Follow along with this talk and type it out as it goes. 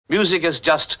Music is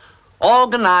just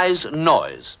organized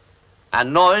noise,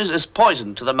 and noise is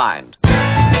poison to the mind.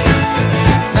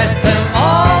 Let them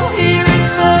all hear in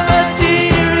the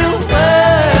material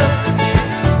world.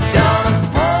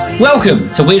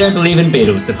 Welcome to We Don't Believe in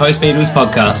Beatles, the post-Beatles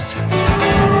podcast.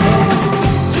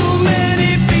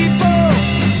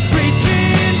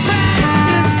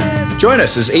 Join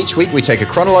us as each week we take a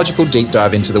chronological deep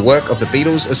dive into the work of the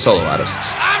Beatles as solo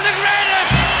artists. I'm the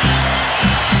greatest,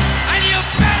 and you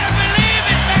better believe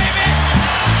it, baby.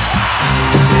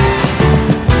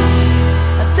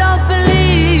 I don't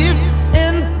believe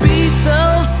in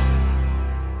Beatles.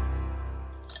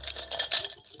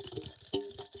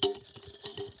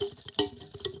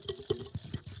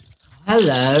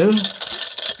 Hello.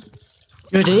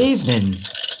 Good evening.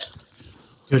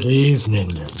 Good evening.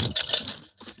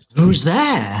 Who's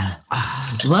there?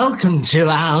 Welcome to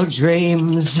our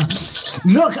dreams.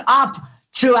 Look up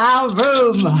to our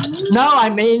room. No, I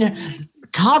mean,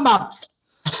 come up.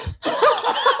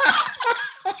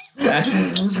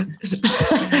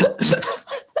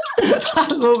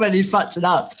 I'm already fucked it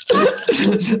up.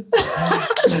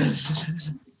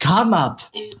 Come up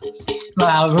to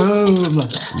our room.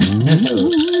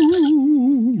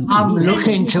 Come look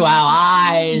into our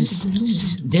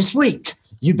eyes. This week,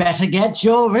 you better get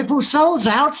your ripple souls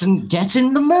out and get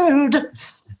in the mood.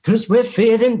 'Cause we're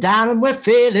feeling down and we're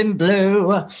feeling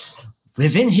blue.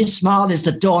 Within his smile is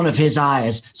the dawn of his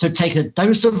eyes. So take a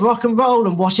dose of rock and roll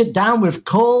and wash it down with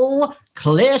cool,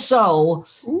 clear soul.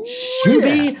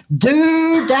 Shooby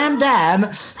doo damn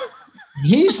damn.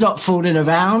 He's not fooling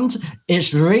around.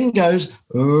 It's Ringo's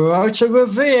Rota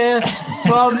Revere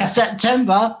from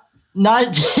September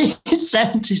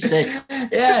 1976.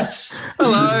 Yes.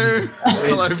 Hello.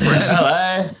 Hello, friends.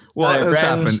 Hello. What Hello, has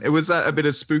friends. happened? Was that a bit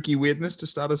of spooky weirdness to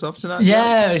start us off tonight?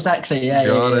 Yeah, exactly. Yeah,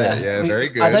 Got yeah, it. Yeah, We- very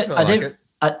good. I I like it.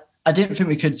 didn't think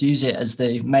we could use it as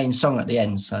the main song at the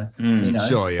end. So you know,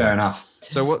 Sure, yeah. Fair enough.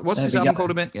 So what's There this we album go.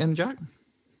 called again, Jack?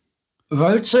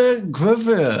 Rota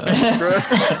Gravure.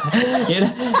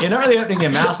 You're not really opening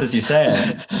your mouth as you say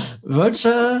it.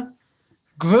 Rota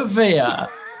Gravure.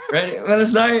 Right? Well,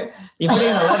 you're putting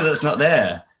in a letter that's not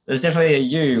there. There's definitely a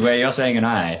U where you're saying an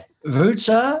I.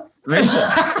 Ruta. Router.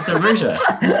 It's a router.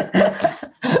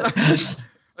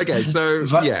 Okay, so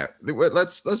yeah,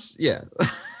 let's yeah.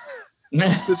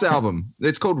 This album,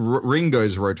 it's called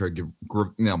Ringo's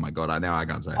Oh my god, now I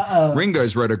can't say it.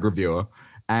 Ringo's Rotogravure,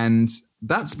 and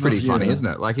that's pretty funny, isn't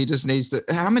it? Like he just needs to.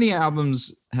 How many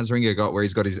albums has Ringo got where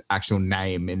he's got his actual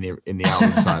name in the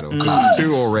album title? Because it's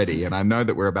 2 already, and I know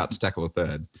that we're about to tackle a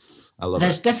 3rd. I love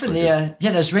There's it. definitely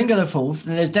there's Ringo the 4th,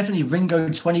 and there's definitely Ringo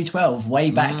 2012,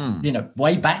 way back,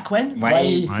 way back when?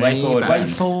 Way forward. Way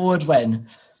forward when.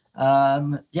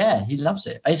 Yeah, he loves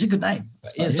it. It's a good name.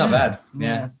 It's not bad.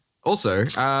 Yeah. Also,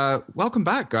 welcome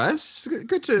back, guys.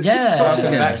 Good to Yeah, talk to you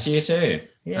Welcome back guys. to you too.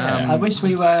 Yeah. I wish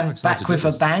we I'm so were excited back to with do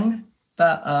a this. bang,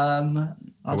 but I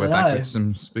We're don't back know. with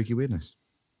some spooky weirdness.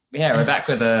 Yeah, we're back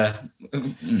with a.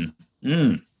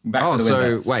 Back Oh, with a so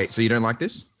window. wait, so you don't like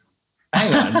this?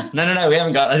 Hang on. No, we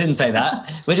haven't got. I didn't say that.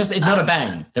 It's not a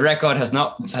bang. The record has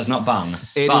not bung.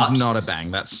 It but, is not a bang.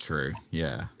 That's true.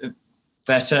 Yeah.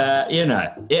 But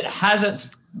it has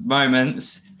its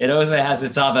moments. It also has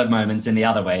its other moments in the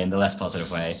other way, in the less positive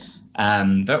way.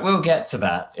 But we'll get to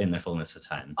that in the fullness of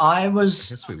time. I guess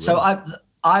was we so will.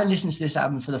 I listened to this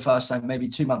album for the first time maybe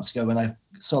 2 months ago when I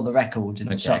saw the record in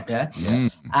the Okay. shop,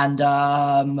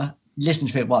 and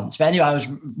listened to it once. But anyway,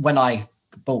 when I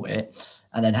bought it,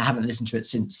 and then I haven't listened to it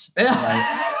since.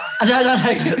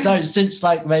 No, since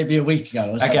like maybe a week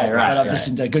ago or something. Okay, right, And I've right.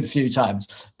 listened to a good few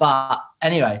times. But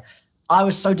anyway, I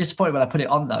was so disappointed when I put it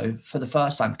on though for the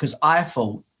first time because I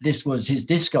thought this was his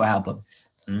disco album,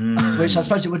 which I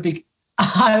suppose it would be.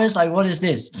 I was like, what is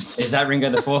this? Is that Ringo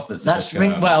the Fourth? That's That's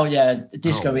disco? well, yeah,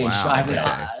 disco-ish. wow, I haven't,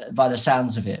 okay. by the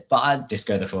sounds of it, but I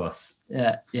Disco the Fourth.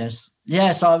 yeah.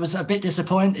 So I was a bit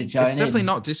disappointed going It's definitely in.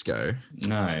 not disco.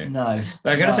 No. No,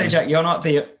 But I gotta no. say, Jack, you're not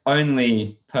the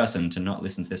only person to not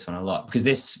listen to this one a lot because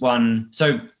this one.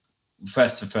 So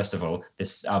first of all,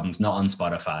 this album's not on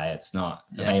Spotify. It's not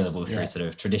available through sort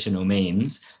of traditional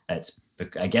means.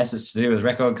 I guess it's to do with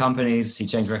record companies. He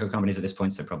changed record companies at this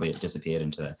point, so probably it disappeared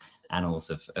into the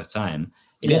annals of time.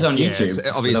 It is on YouTube. It's with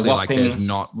a obviously, like whopping- there's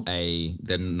not a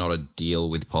deal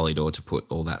with Polydor to put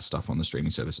all that stuff on the streaming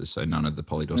services, so none of the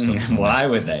Polydor stuff. is on there. Why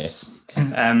would they?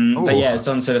 But yeah, it's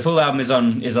on. So the full album is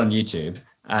on YouTube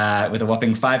with a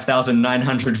whopping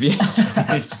 5,900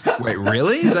 views. Wait,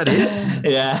 really? Is that it?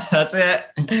 Yeah, that's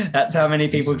it. That's how many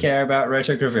people care about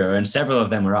Rotogravure, and several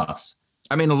of them were us.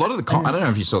 I mean, a lot of the I don't know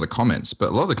if you saw the comments, but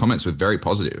a lot of the comments were very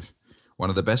positive. One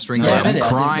of the best Ringo. Yeah, I'm really, I did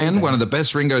crying. read that. One of the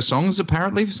best Ringo songs,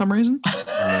 apparently, for some reason.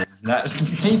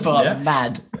 That's People are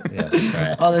mad. Yeah, that's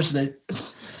right. Honestly.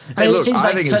 Hey, look,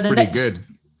 I think it's pretty good.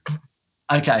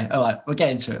 Okay, all right. We'll get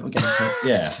into it.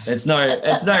 Yeah, it's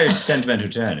no sentimental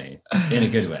journey in a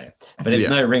good way, but it's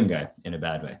no Ringo in a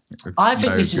bad way. I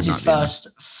think this is his first.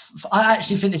 I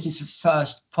actually think this is his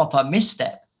first proper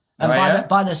misstep. And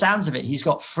by the sounds of it, he's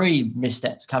got 3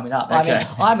 missteps coming up. Okay. I mean,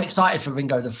 I'm excited for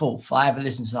Ringo the 4th. I haven't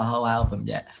listened to the whole album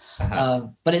yet.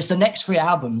 But it's the next 3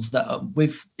 albums that are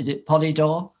with, is it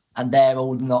Polydor? And they're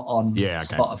all not on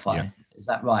Spotify. Yeah. Is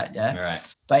that right? Yeah. All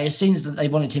right. But it seems that they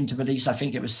wanted him to release, I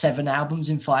think it was 7 albums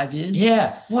in 5 years.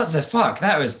 Yeah. What the fuck?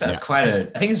 That's quite I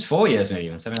think it's 4 years maybe.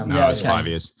 Even 7 albums. No, it's 5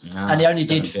 years. No, and he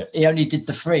only did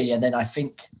the 3, and then I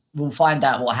think we'll find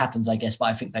out what happens, I guess, but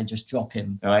I think they just drop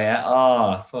him. Oh yeah.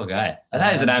 Oh, poor guy. And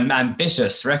that is an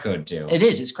ambitious record deal. It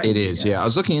is. It's crazy. It is. Yeah. I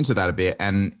was looking into that a bit,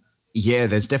 and yeah,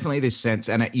 there's definitely this sense,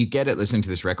 and you get it listening to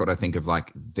this record, I think, of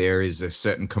like there is a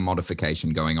certain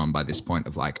commodification going on by this point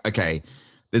of like, okay,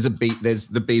 there's the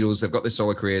Beatles, they've got their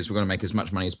solo careers, we're going to make as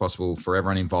much money as possible for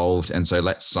everyone involved, and so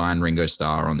let's sign Ringo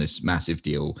Starr on this massive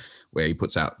deal where he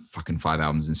puts out fucking 5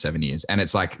 albums in 7 years. And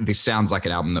it's like, this sounds like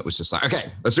an album that was just like,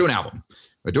 okay, let's do an album.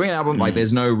 We're doing an album. Like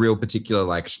there's no real particular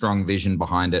like strong vision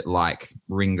behind it. Like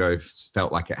Ringo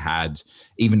felt like it had,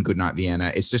 even Goodnight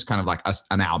Vienna. It's just kind of like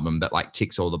an album that like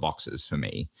ticks all the boxes for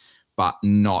me, but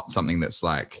not something that's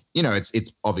like, you know, it's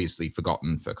obviously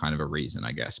forgotten for kind of a reason,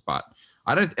 I guess. But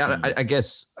I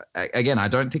guess, again, I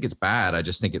don't think it's bad. I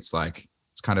just think it's like,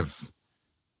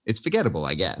 it's forgettable,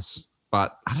 I guess.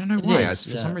 But I don't know why. For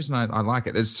some reason, I like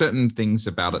it. There's certain things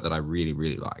about it that I really,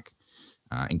 really like.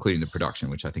 Including the production,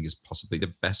 which I think is possibly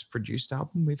the best produced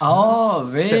album we've heard. Oh,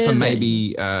 really? Except for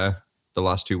maybe the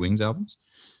last 2 Wings albums.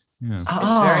 Yeah.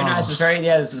 It's very nice. It's very,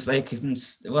 this is like,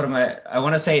 I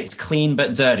want to say it's clean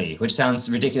but dirty, which sounds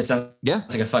ridiculous. Sounds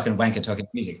like a fucking wanker talking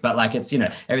music, but like it's, you know,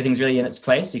 everything's really in its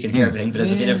place. You can hear everything, but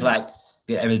there's a bit of like,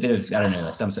 I don't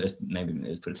know, some sort of, maybe it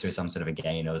was put through some sort of a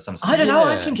gain or some sort of. I don't know.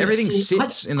 I think everything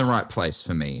sits in the right place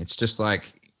for me. It's just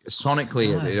like,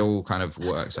 sonically it all kind of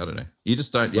works. I don't know. You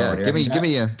just don't. Yeah. Give me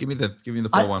the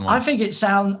 411. I think it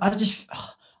sounds.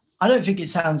 I don't think it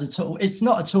sounds at all. It's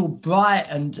not at all bright,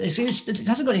 and it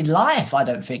hasn't got any life. I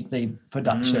don't think the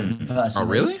production personally. Oh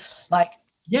really? Like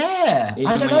yeah.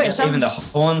 I don't know. It sounds, even the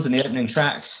horns in the opening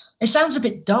tracks. It sounds a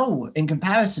bit dull in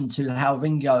comparison to how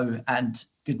Ringo and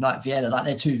Goodnight Vienna, like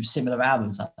they're 2 similar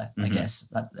albums, aren't they? I guess.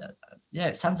 Yeah,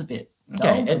 it sounds a bit.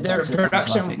 Okay, their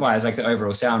production-wise, like the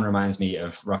overall sound reminds me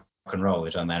of Rock and Roll, the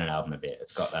John Lennon album a bit.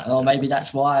 It's got that. Oh, maybe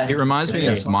that's why. It reminds me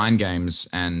of Mind Games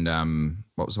and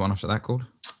what was the one after that called?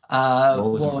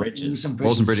 Walls and Bridges.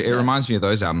 Walls and Bridges. It reminds me of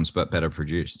those albums, but better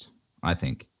produced, I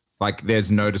think. Like there's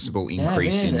noticeable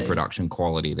increase in production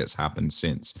quality that's happened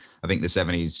since. I think the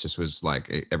 70s just was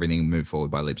like everything moved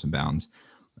forward by leaps and bounds.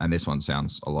 And this one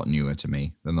sounds a lot newer to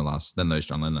me than those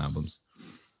John Lennon albums.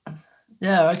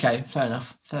 Yeah, okay, fair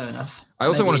enough. I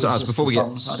also wanted to ask, before we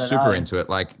get super into it,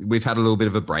 like we've had a little bit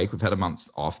of a break. We've had a month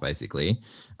off, basically.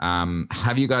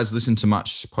 Have you guys listened to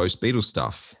much post-Beatles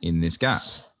stuff in this gap?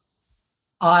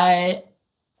 I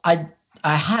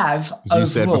have. You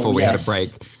said before we had a break.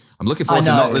 I'm looking forward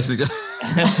to not listening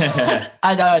to.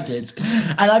 I know I did,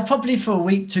 and I probably for a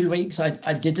week, 2 weeks,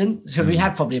 I didn't. So we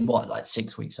have probably like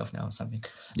 6 weeks off now or something.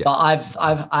 Yeah. But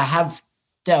I have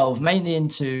delved mainly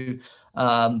into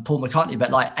Paul McCartney,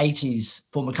 but like 80s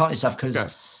Paul McCartney stuff,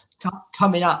 because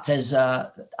coming up there's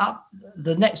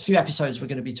the next few episodes we're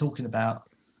going to be talking about.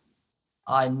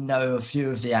 I know a few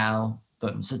of the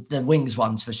albums, the Wings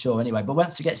ones for sure anyway, but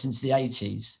once it gets into the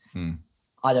 80s,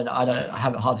 I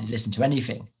haven't hardly listened to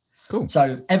anything. Cool.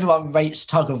 So everyone rates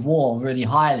Tug of War really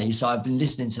highly, so I've been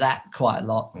listening to that quite a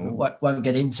lot. Won't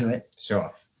get into it.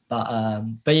 Sure.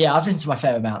 But yeah, I've listened to my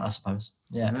fair amount, I suppose.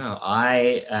 Yeah. No,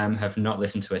 I have not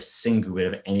listened to a single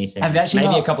bit of anything. Have you actually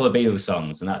Maybe not? A couple of Beatles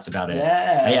songs, and that's about it.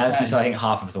 Yeah. I listened to I think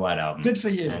half of the White Album. Good for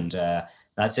you. And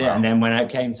that's it. Wow. And then when it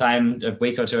came time a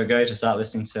week or two ago to start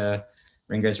listening to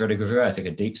Ringo's Road to Gravure, I took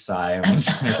a deep sigh and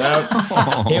was like,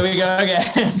 oh, here we go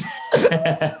again.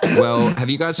 Well, have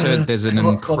you guys heard there's an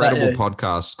incredible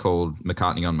podcast called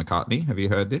McCartney on McCartney? Have you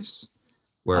heard this?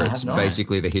 Where it's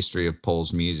basically the history of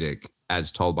Paul's music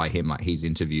as told by him. Like he's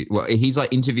interviewed. Well, he's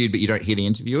like interviewed, but you don't hear the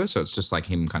interviewer. So it's just like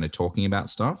him kind of talking about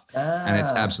stuff. And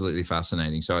it's absolutely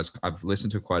fascinating. So I've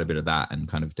listened to quite a bit of that and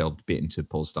kind of delved a bit into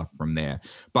Paul's stuff from there.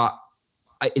 But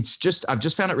I've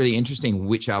just found it really interesting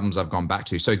which albums I've gone back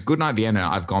to. So Goodnight Vienna,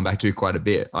 I've gone back to quite a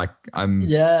bit. Like more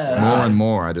and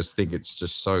more. I just think it's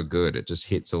just so good. It just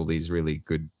hits all these really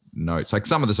good notes. Like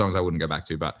some of the songs I wouldn't go back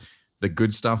to, but the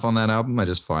good stuff on that album I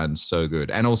just find so good.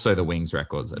 And also the Wings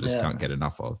records I just can't get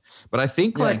enough of. But I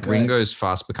think Ringo's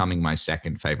fast becoming my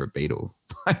second favorite Beatle.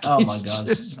 Like, oh my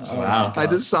God. Wow. I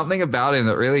just something about him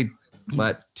that really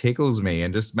like tickles me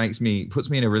and just puts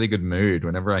me in a really good mood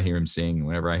whenever I hear him sing,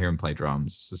 whenever I hear him play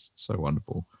drums. It's just so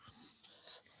wonderful.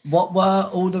 What were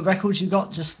all the records you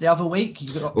got just the other week?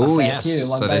 You got oh, yes.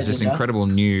 So there's this incredible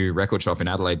new record shop in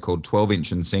Adelaide called 12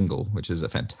 Inch and Single, which is a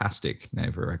fantastic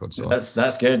name for a record store.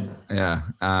 That's good. Yeah.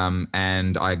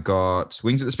 And I got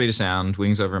Wings at the Speed of Sound,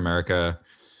 Wings Over America,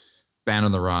 Band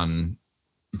on the Run,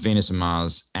 Venus and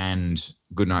Mars, and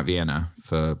Goodnight Vienna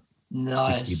for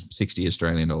 60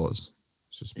 Australian dollars.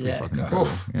 It's just pretty fucking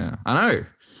incredible. Yeah, I know.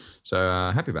 So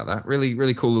happy about that. Really,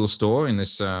 really cool little store in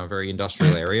this very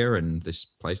industrial area and this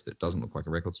place that doesn't look like a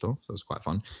record store. So it's quite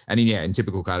fun. And in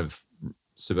typical kind of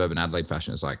suburban Adelaide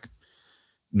fashion, it's like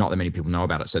not that many people know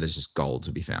about it. So there's just gold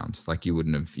to be found. Like you would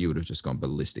have just gone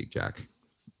ballistic, Jack.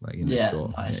 Like in this store.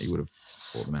 Nice. Yeah, you would have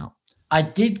bought them out. I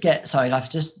did get, sorry,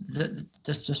 I've just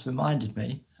reminded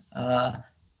me.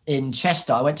 In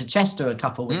Chester, I went to Chester a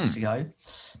couple of weeks ago,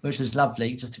 which was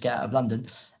lovely just to get out of London.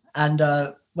 And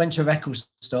went to a record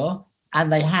store and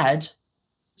they had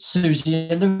Susie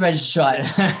and the Red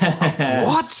Stripes.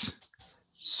 What?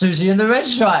 Susie and the Red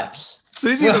Stripes.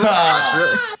 Susie and the Red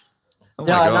Stripes? Oh my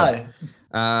God. I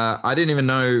know. I didn't even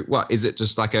know. What, is it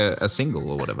just like a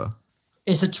single or whatever?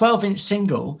 It's a 12-inch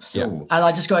single. Yeah. And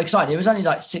I just got excited. It was only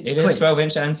like £6. It is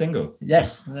 12-inch and single.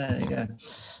 Yes. There you go.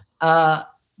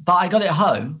 But I got it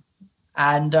home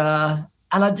and I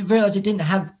realised it didn't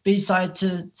have B-side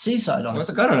to C-side on it. What's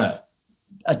it got on it?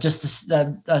 Just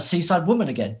the Seaside Woman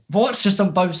again. What? Just on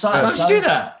both sides. Why would you do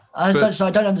that? I don't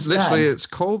understand. Literally, it's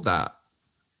called that.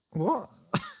 What?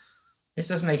 This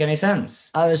doesn't make any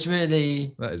sense. I was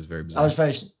really... That is very bizarre.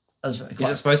 Is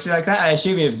it supposed to be like that? I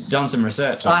assume you've done some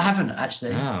research on I haven't,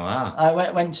 actually. Oh, wow. I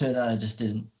went to it and I just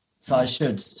didn't. So I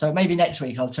should. So maybe next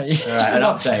week I'll tell you. All right, an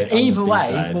update. Either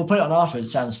way, we'll put it on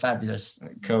afterwards. Sounds fabulous.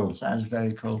 Cool. Sounds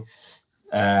very cool.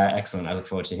 Excellent. I look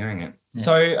forward to hearing it. Yeah.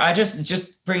 So I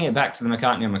just bring it back to the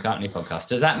McCartney and McCartney podcast.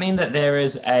 Does that mean that there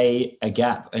is a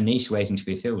gap, a niche waiting to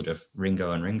be filled of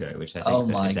Ringo and Ringo, which I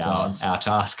think is our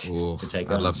task to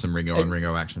take on? I'd love some Ringo and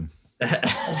Ringo action.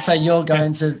 So you're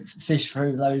going to fish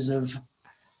through loads of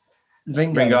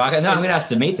Ringo. No, I'm going to have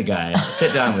to meet the guy,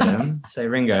 sit down with him, say,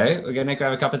 Ringo, we're going to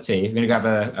grab a cup of tea, we're going to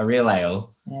grab a real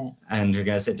ale, and we're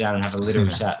going to sit down and have a little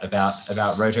chat about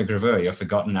Rotogravure, your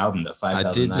forgotten album that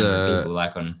 5,900 people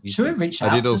like on YouTube. Should we reach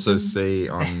out? I did also see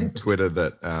on Twitter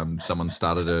that someone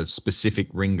started a specific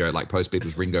Ringo, like Post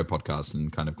Beatles Ringo podcast,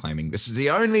 and kind of claiming this is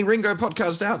the only Ringo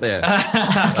podcast out there.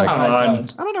 Come on.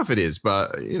 I don't know if it is,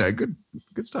 but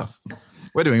good stuff.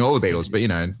 We're doing all the Beatles, but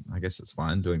I guess it's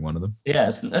fine doing one of them. Yeah,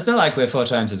 it's not like we're 4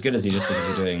 times as good as you just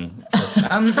because we're doing.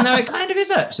 No, it kind of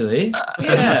is actually.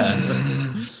 Yeah.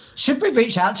 Should we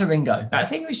reach out to Ringo? I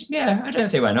think we should. Yeah, I don't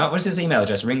see why not. What's his email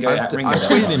address? Ringo at Ringo. I've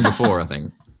tweeted him before, I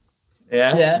think.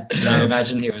 Yeah. Yeah. I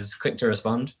imagine he was quick to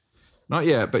respond. Not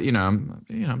yet, but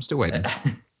I'm still waiting.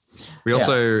 We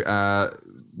also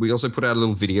put out a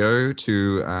little video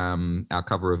to our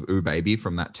cover of Ooh Baby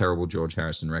from that terrible George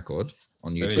Harrison record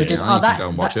on YouTube. You can go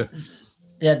and watch it.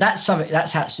 Yeah, that's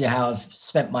actually how I've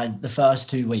spent the first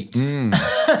 2 weeks.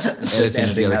 Clips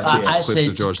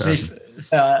of George Harrison.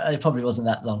 It probably wasn't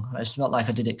that long. It's not like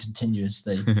I did it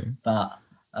continuously, but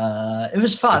it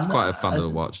was fun. It's quite a fun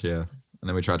little watch, yeah. And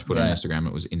then we tried to put it on Instagram.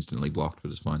 It was instantly blocked, but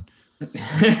it's fine.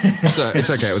 So it's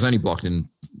okay. It was only blocked in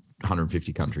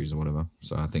 150 countries or whatever.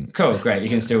 So I think cool, great. You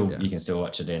can still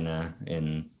watch it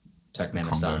in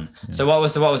Turkmenistan. Congo, yeah. So what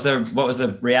was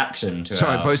the reaction to it? So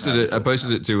I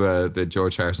posted it to the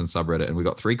George Harrison subreddit, and we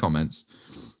got 3 comments.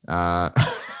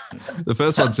 The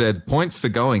first one said, "Points for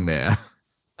going there."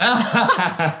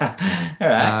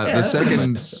 The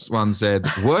second one said,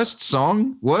 "Worst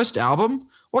song, worst album.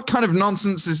 What kind of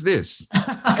nonsense is this?"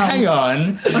 Hang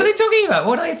on. What are they talking about?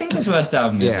 What do they think this worst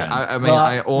album is? Yeah,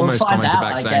 I almost commented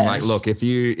back saying, like, look, if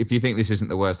you think this isn't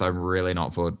the worst, I'm really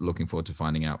not looking forward to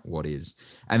finding out what is.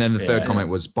 And then the third comment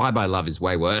was, "Bye Bye Love is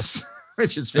way worse,"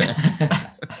 which is fair.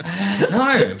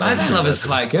 No, Bye Bye Love is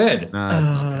quite good. No, it's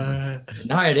not good.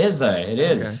 No, it is though. It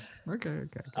is. Okay.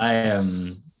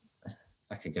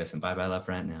 I could go some Bye Bye Love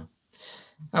right now.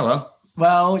 Oh well.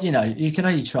 Well, you can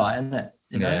only try, isn't it?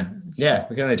 Yeah,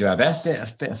 we can only do our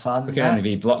best. Bit of fun. We can only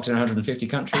be blocked in 150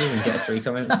 countries and get 3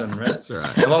 comments on Reddit. That's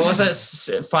right. And what was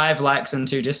it? 5 likes and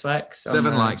 2 dislikes?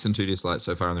 7 likes and 2 dislikes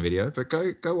so far on the video, but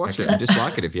go watch it and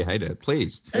dislike it if you hate it,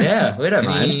 please. Yeah, we don't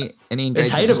mind. It's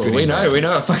hateable. We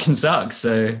know it fucking sucks.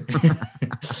 So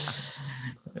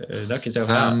knock yourself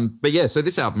out. But yeah, so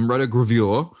this album,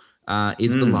 Rotogravure,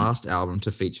 is the last album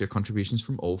to feature contributions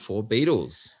from all 4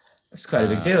 Beatles. It's quite a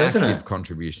big deal, isn't Active it?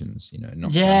 contributions,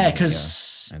 not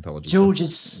because anthology George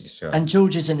stuff.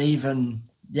 George isn't even.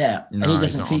 Yeah, No, he he's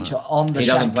doesn't not on feature it. on the. He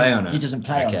doesn't track. play on it. He doesn't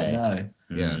play on Okay. it. No.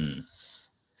 Yeah.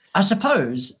 I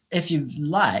suppose if you'd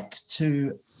like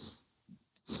to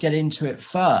get into it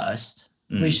first,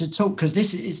 we should talk because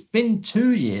it's been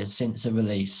 2 years since a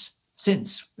release.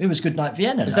 Since it was Goodnight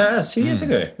Vienna. Is that's 2 years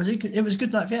ago? It was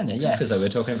Goodnight Vienna, yeah. Because we were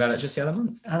talking about it just the other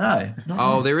month. I know.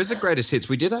 Oh, there is a greatest hits.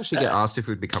 We did actually get asked if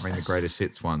we'd be covering the greatest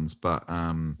hits ones, but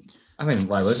I mean,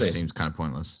 why would we? it seems kind of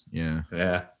pointless. Yeah.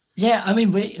 Yeah. Yeah, I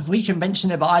mean we can mention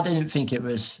it, but I didn't think it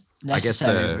was I guess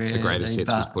necessary. the greatest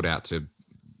hits was but- put out to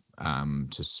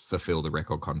fulfill the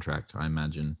record contract, I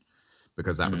imagine,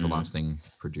 because that was the last thing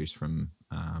produced from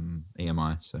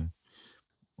EMI. So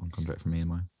one contract from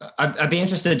EMI. I'd be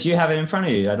interested. Do you have it in front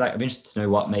of you? I'd be interested to know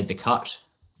what made the cut.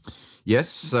 Yes.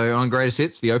 So on greatest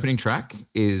hits, the opening track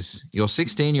is "You're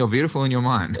 16, You're Beautiful in Your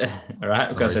Mind." All right,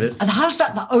 of course it is. And how's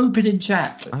that the opening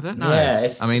track? I don't know. Yeah,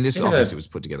 I mean, it's this kind of obviously was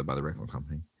put together by the record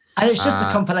company. And it's just a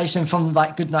compilation from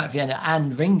like Goodnight Vienna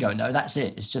and Ringo. No, that's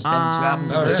it. It's just them 2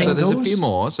 albums. Oh, of the really? So singles. there's a few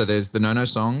more. So there's the No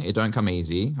song, "It Don't Come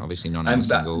Easy," obviously non-album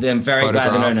single. I'm very glad the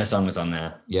Photograph, No song was on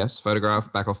there. Yes,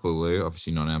 Photograph, Back Off Boogaloo,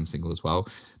 obviously non-album single as well.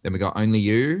 Then we got Only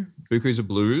You, Bukus of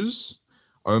Blues,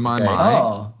 Oh My Okay.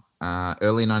 My, Oh,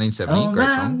 early 1970, oh great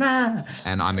my, song, my.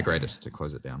 and I'm the Greatest to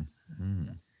close it down.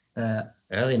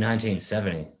 Early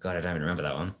 1970. God, I don't even remember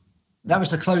that one. That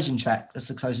was the closing track. That's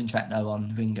the closing track now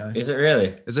on Ringo. Is it really?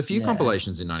 There's a few Yeah.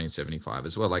 compilations in 1975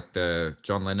 as well, like the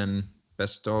John Lennon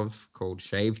best of called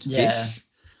Shaved Yeah. Fish.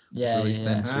 Yeah, released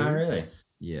yeah. then. Ah, really?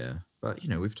 Yeah, but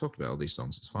we've talked about all these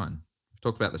songs. It's fine. We've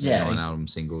talked about the Yeah, single and it's- album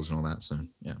singles and all that. So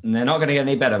yeah. And they're not going to get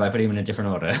any better by putting them in a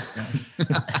different order.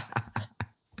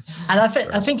 And I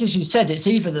think, as you said, it's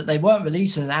either that they weren't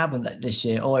releasing an album this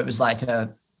year, or it was like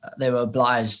they were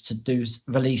obliged to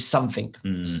release something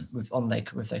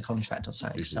with their contract or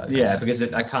something. So Yeah,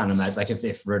 because I can't imagine, like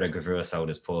if Rotogravure sold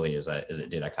as poorly as it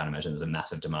did, I can't imagine there's a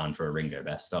massive demand for a Ringo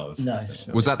best of. No.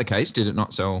 Was that the case? Did it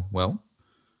not sell well?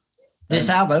 This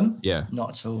album, Yeah.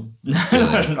 not at all.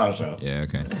 Not sure. Yeah.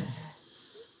 Okay.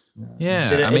 Yeah.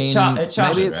 Did it- I it mean, charted,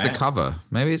 maybe it's right? the cover.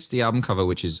 Maybe it's the album cover,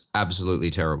 which is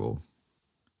absolutely terrible.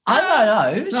 I don't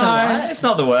know. It's No, all right. it's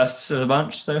not the worst of the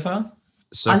bunch so far.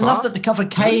 So I far, love that the cover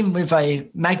came with a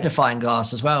magnifying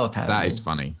glass as well. Apparently, that is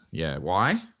funny. Yeah.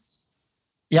 Why?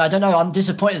 Yeah, I don't know. I'm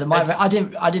disappointed that It's- I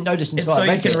didn't notice It's until so I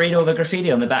you read can it. read all the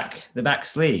graffiti on the back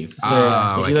sleeve. So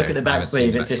Oh, if you look okay. at the I back haven't seen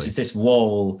sleeve, the it's back this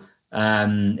wall.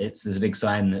 There's a big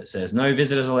sign that says "No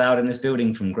visitors allowed in this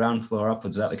building from ground floor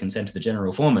upwards without the consent of the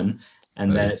general foreman,"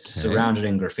 and then it's Okay. surrounded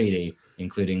in graffiti,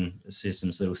 including some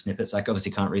little snippets. I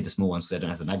obviously can't read the small ones because I don't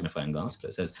have the magnifying glass, but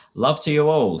it says "Love to you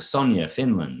all, Sonia,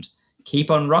 Finland. Keep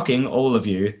on rocking, all of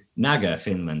you, Naga,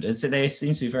 Finland." There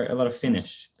seems to be a lot of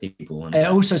Finnish people. On It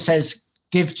also says,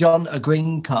 "Give John a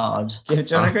green card." Give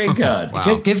John a green card.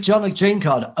 Wow. Give John a green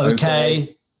card.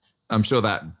 Okay. I'm sure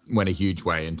that went a huge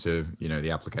way into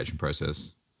the application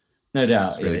process. No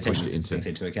doubt. really They take pushed it these things into-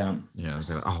 into account. Yeah.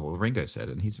 They're like, oh well, Ringo said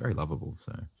it, and he's very lovable.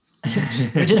 So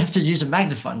We didn't have to use a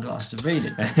magnifying glass to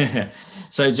read it.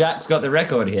 So Jack's got the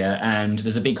record here, and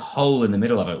there's a big hole in the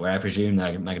middle of it where I presume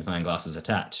the magnifying glass is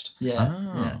attached. Yeah.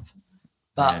 Oh. Yeah.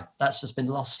 But Yeah. that's just been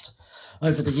lost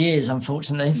over the years,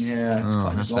 unfortunately. Yeah, it's Oh,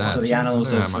 quite that's lost sad. to the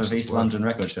annals I wonder how of much it's East worth. London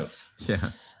record shops.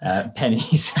 yeah.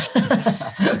 Pennies.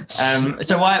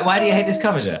 So why do you hate this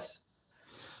cover, Jess?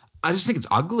 I just think it's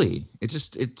ugly.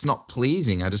 It's not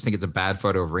pleasing. I just think it's a bad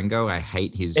photo of Ringo. I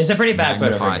hate his It's a pretty bad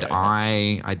photo of magnified Ringo,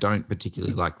 eye. I don't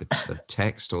particularly like the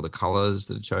text or the colors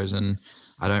that are chosen.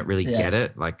 I don't really Yeah. get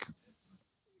it. Like,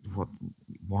 what?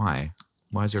 Why?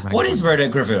 Why is there a What is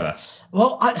rotogravure?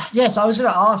 Well, yes, I was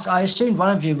going to ask. I assumed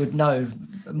one of you would know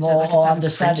more like a or type of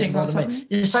understand it printing more or than me. something?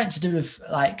 It's something to do with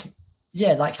like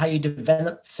how you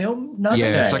develop film. No,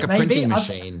 Yeah, it's like a maybe. printing I've-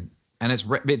 machine, and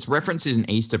it's references an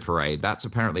Easter parade. That's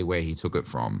apparently where he took it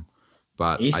from.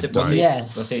 But Easter, I don't. what's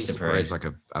Yes. Easter Easter parade? parade's like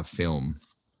a film.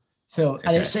 film,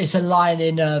 and Okay. it's a line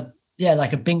in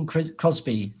like a Bing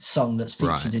Crosby song that's featured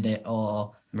Right. in it,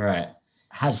 or Right.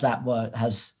 has that word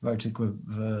has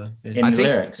rotogravure in In I the think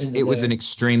lyrics. in the it was an lyrics.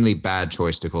 extremely bad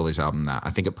choice to call this album that. I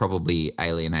think it probably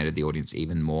alienated the audience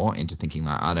even more into thinking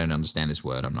like, I don't understand this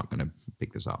word. I'm not going to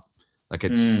pick this up. Like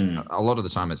it's a lot of the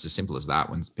time it's as simple as that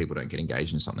when people don't get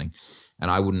engaged in something. And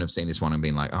I wouldn't have seen this one and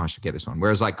been like, oh, I should get this one.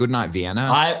 Whereas like Goodnight Vienna.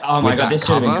 Oh my with god, that this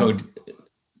should have been cover, called.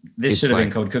 This it's should have been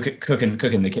like- called Cook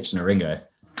in the Kitchen of Ringo.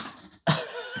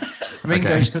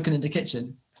 Ringo's cooking in the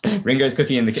kitchen. Ringo's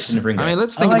cooking in the kitchen of Ringo. I mean,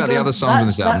 let's Oh think my about the God, other songs in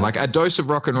this that- album. Like A Dose of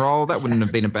Rock and Roll, that wouldn't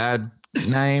have been a bad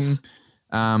name.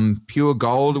 Pure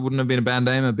Gold wouldn't have been a bad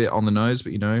name, a bit on the nose,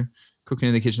 but Cooking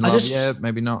in the Kitchen Love,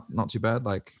 maybe not too bad.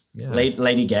 Like, yeah.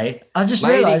 Lady Gay. I just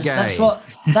Lady realised Gay.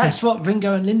 that's what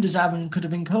Ringo and Linda's album could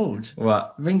have been called.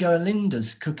 What? Ringo and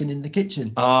Linda's Cooking in the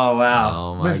Kitchen. Oh wow.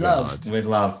 Oh my With God. love. With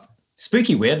love.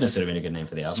 Spooky Weirdness would have been a good name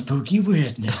for the album. Spooky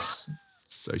Weirdness.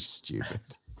 So stupid.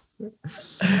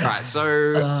 Right,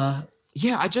 so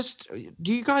yeah,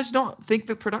 do you guys not think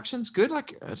the production's good?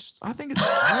 Like, I think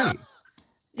it's great.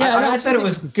 Yeah, I also thought it think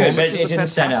was the good, but performances it didn't are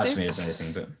stand out to fantastic. me as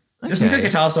anything. But there's some good Okay.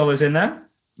 guitar solos in there.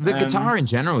 The guitar in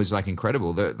general is like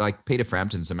incredible. Like Peter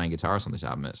Frampton's the main guitarist on this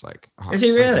album. It's like, Is he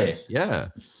so really? good. Yeah.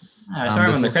 I saw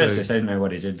him on the there's credits also- list. I didn't know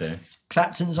what he did though.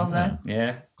 Clapton's on there.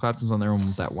 Yeah, Clapton's on there on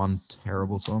that one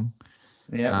terrible song.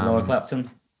 yeah. Laura Clapton.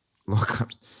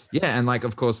 Yeah, and like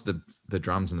of course the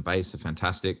drums and the bass are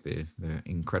fantastic. The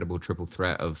incredible triple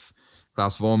threat of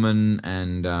Klaus Vormann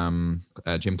and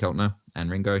Jim Keltner and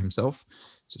Ringo himself.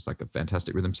 It's just like a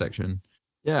fantastic rhythm section.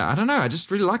 Yeah, I don't know. I just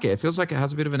really like it. It feels like it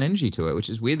has a bit of an energy to it, which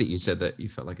is weird that you said that you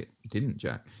felt like it didn't,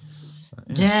 Jack.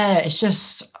 But, Yeah, it's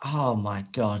just, oh my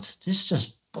God, this is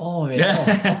just boring.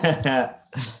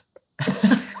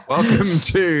 Welcome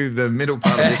to the middle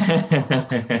part of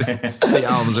the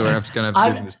albums that we're going to have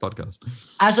to do in this podcast.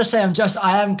 As I say,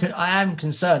 I am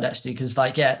concerned actually, because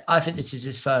like, yeah, I think this is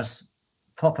his first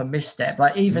proper misstep.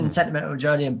 Like even Sentimental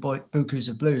Journey and Bukus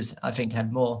of Blues, I think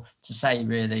had more to say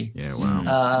really. Yeah,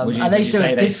 wow. Would you, and would they you still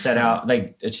say did-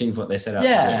 they achieved what they set out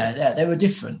Yeah, to yeah, they were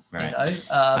different. Right. You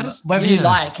know, whether you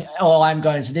like, I'm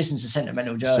going to listen to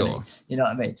Sentimental Journey. Sure. You know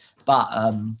what I mean? But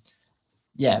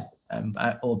yeah,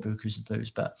 or Bukus of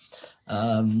Blues, but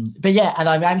yeah, and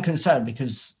I am concerned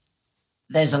because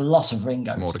there's a lot of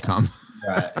Ringo. There's more to come. do?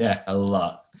 Right. Yeah, a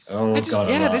lot. Oh God,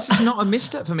 a lot. This is not a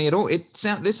misstep for me at all.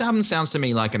 This album sounds to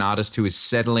me like an artist who is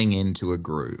settling into a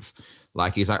groove.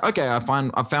 Like he's like, okay, I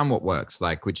found what works.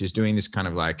 Like, which is doing this kind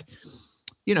of like,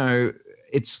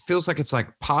 it feels like it's like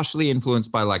partially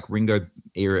influenced by like Ringo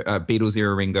era, Beatles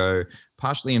era Ringo,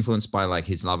 partially influenced by like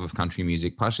his love of country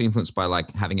music, partially influenced by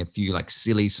like having a few like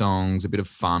silly songs, a bit of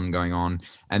fun going on,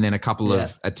 and then a couple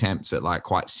of attempts at like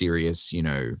quite serious,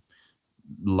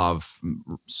 love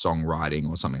songwriting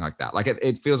or something like that. Like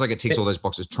it feels like it ticks all those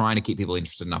boxes, trying to keep people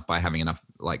interested enough by having enough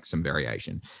like some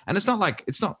variation. And it's not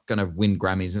going to win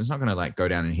Grammys and it's not going to like go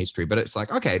down in history, but it's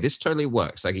like, okay, this totally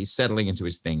works. Like he's settling into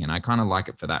his thing, and I kind of like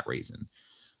it for that reason.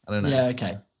 I don't know. Yeah,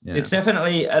 okay. Yeah. It's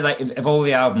definitely like of all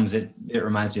the albums, it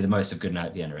reminds me the most of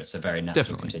Goodnight Vienna. It's a very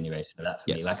natural continuation of that for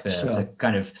me. Like the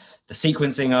kind of the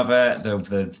sequencing of it,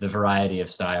 the variety of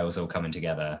styles all coming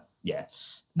together. Yeah.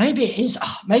 Maybe it is.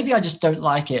 Maybe I just don't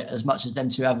like it as much as them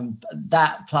two albums.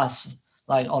 That plus,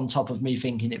 like, on top of me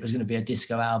thinking it was going to be a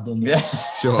disco album. Yeah,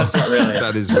 Sure. That's not really.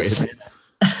 That is weird.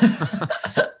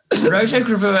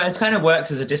 Rotogravure, it kind of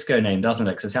works as a disco name, doesn't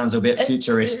it? Because it sounds a bit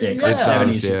futuristic. yeah. Like It 70s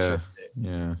does, yeah. futuristic.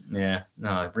 Yeah. Yeah.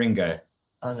 No, Ringo.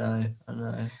 I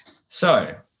know.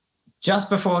 So, just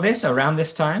before this, around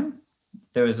this time,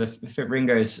 there was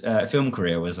Ringo's film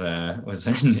career was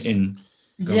in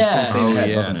Yeah. full steam ahead,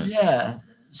 yeah. wasn't it? Yeah.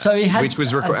 So he had, Which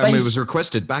was a and it bass- was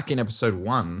requested back in episode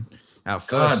 1. Our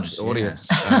God, first audience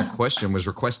question was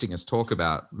requesting us talk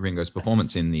about Ringo's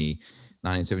performance in the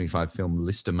 1975 film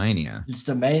Listomania. It's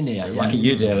the mania. Yeah. Lucky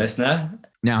you, dear listener.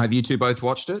 Now, have you two both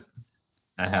watched it?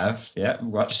 I have, yeah,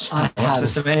 watched I have,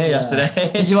 this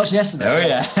yesterday. Did you watch it yesterday? Oh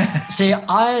yeah. See,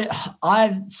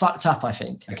 I fucked up, I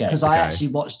think, Okay, because I okay. actually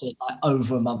watched it like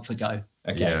over a month ago,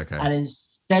 Okay. Yeah, okay. and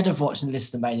instead of watching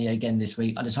Listomania again this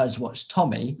week, I decided to watch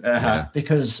Tommy Uh-huh.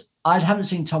 because I haven't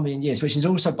seen Tommy in years, which is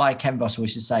also by Ken Russell. We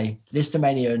should say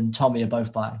Listomania and Tommy are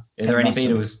both by. Are Ken there any Russell.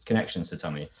 Beatles connections to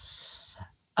Tommy?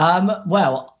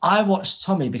 Well, I watched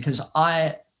Tommy because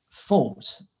I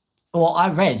thought, or I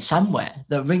read somewhere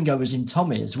that Ringo was in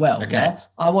Tommy as well. Okay. Yeah,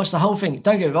 I watched the whole thing.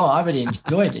 Don't get me wrong, I really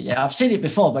enjoyed it. Yeah, I've seen it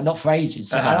before, but not for ages.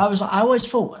 So, and I always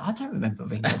thought, I don't remember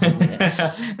Ringo doing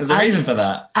it. There's a reason for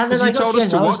that. And then Because I you got told the us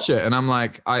end, to I was- watch it, and I'm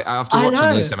like, after I watching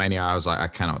know. Listomania, I was like, I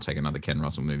cannot take another Ken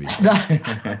Russell movie.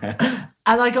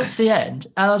 And I got to the end,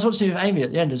 and I was talking with Amy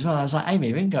at the end as well. I was like,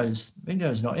 Amy, Ringo's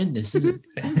not in this, is he?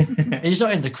 He's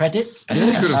not in the credits. You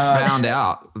really could have found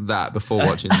out that before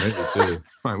watching the movie too.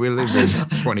 Like, we live in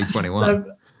 2021.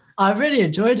 I really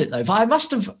enjoyed it though, but I must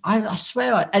have, I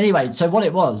swear. Anyway, so what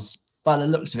it was, by the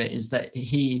looks of it, is that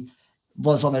he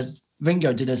was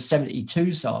Ringo did a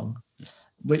 72 song,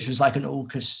 which was like an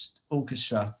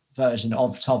orchestra version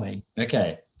of Tommy.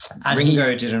 Okay. And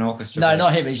Ringo did an orchestra. No, version.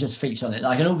 not him. He just featured on it.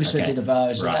 Like an orchestra Okay. did a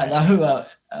version, Right. and who are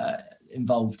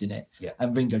involved in it. Yeah.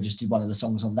 And Ringo just did one of the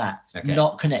songs on that, Okay.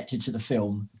 not connected to the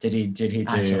film. Did he At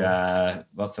do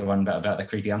what's the one about the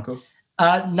creepy uncle?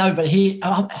 No, but he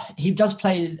does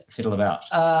play. Fiddle About.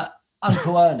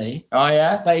 Uncle Ernie. Oh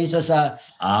yeah. But he's just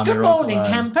good morning,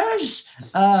 campers.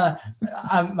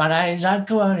 My name's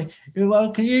Uncle Ernie. You're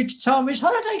welcome you to Tommy's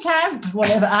holiday camp.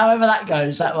 However that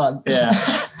goes, that one. Yeah.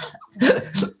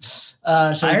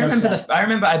 So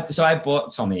I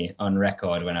bought Tommy on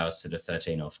record when I was sort of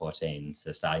 13 or 14,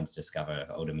 so starting to discover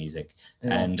older music.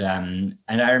 Yeah. And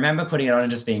I remember putting it on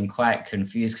and just being quite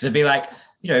confused because it'd be like,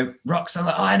 rock song,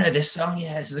 like, oh, I know this song.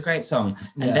 Yeah, this is a great song.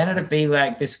 And then it'd be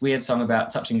like this weird song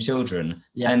about touching children.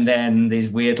 Yeah. And then these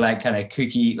weird, like, kind of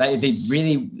kooky, like they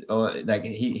really, or like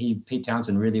Pete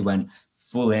Townsend really went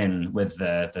full in with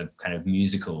the kind of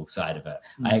musical side of it.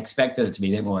 I expected it to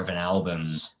be a bit more of an album,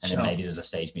 and then maybe there's a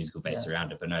stage musical based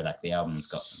around it. But no, like the album's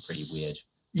got some pretty weird,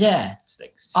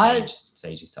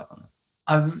 stagey stuff on it.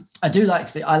 I do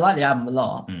like I like the album a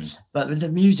lot, but with the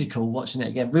musical, watching it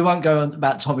again, we won't go on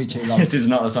about Tommy too long. This is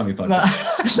not the Tommy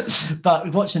podcast.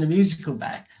 But watching the musical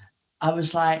back, I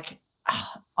was like,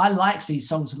 I like these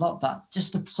songs a lot, but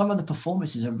just some of the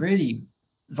performances are really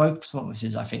vocal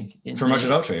performances, I think. From Roger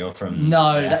Daltrey or from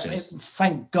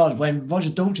thank God when Roger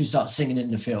Daltrey starts singing in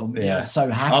the film, I was so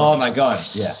happy. Oh my God,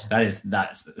 yeah, that's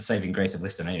the saving grace of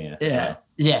Lisztomania.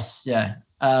 Yes, yeah.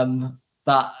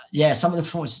 But yeah, some of the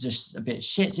performances are just a bit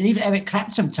shit. And even Eric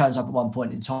Clapton turns up at one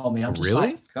point in Tommy. I'm just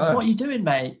like, what are you doing,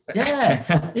 mate? Yeah,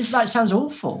 it's like sounds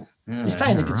awful. He's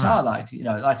playing the guitar like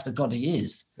the god he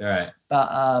is. Right.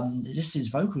 But just his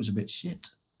vocals a bit shit.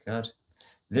 God,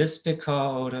 this be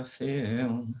called a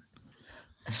film.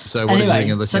 So what did you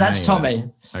think of Lisztomania? So that's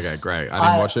Tommy. Okay, great. I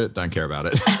didn't watch it. Don't care about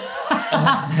it.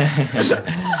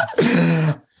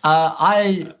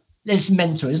 It's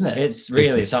mental, isn't it? It's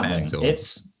really something. Mental.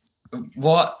 It's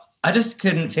what I just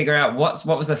couldn't figure out what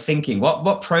was the thinking,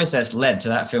 what process led to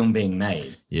that film being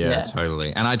made. Yeah,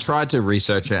 totally. And I tried to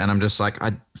research it, and I'm just like,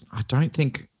 I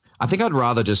think I'd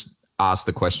rather just ask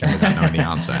the question without knowing the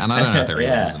answer. And I don't know if there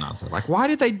is an answer. Like, why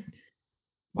did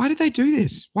they do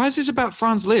this? Why is this about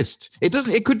Franz Liszt?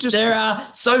 There are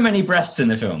so many breasts in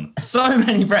the film. So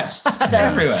many breasts.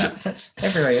 They're everywhere.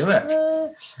 Everywhere you look.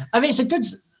 I mean,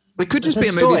 it could just be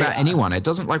a movie about anyone. It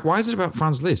doesn't why is it about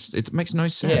Franz Liszt? It makes no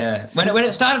sense. Yeah. When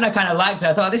it started, I kind of liked it.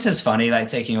 I thought, this is funny, like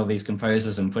taking all these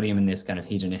composers and putting them in this kind of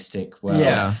hedonistic world.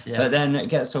 Yeah. But then it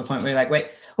gets to a point where you're like,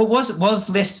 wait, well, was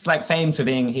Liszt like famed for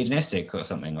being hedonistic or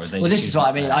something? Or this is what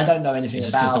I mean. I don't know anything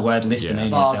just about because the word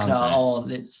Lisztomania sounds nice. Or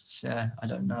Liszt. Yeah, I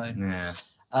don't know. Yeah.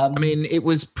 I mean, it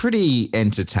was pretty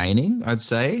entertaining, I'd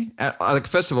say.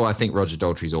 First of all, I think Roger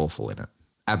Daltrey's awful in it.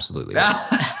 Absolutely.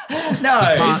 No,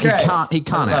 he's great. He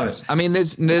can't act. I mean,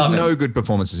 there's no good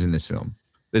performances in this film.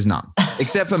 There's none,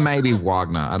 except for maybe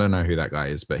Wagner. I don't know who that guy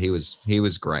is, but he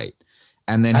was great.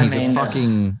 And then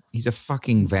he's a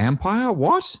fucking vampire.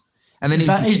 What? And then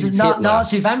he's the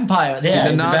Nazi vampire. Yeah,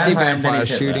 he's a Nazi vampire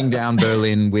shooting down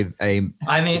Berlin with a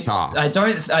guitar. I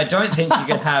don't think you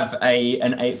could have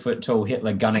an 8 foot tall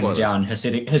Hitler gunning down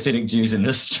Hasidic Jews in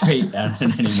the street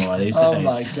anymore these days. Oh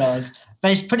my God.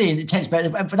 But it's pretty intense.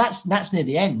 But that's near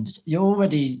the end. You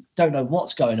already don't know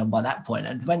what's going on by that point.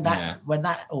 And when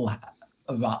that all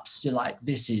erupts, you're like,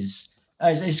 this is.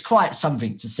 It's quite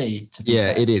something to see.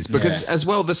 It is because as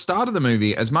well, the start of the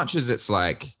movie, as much as it's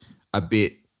like a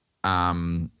bit, I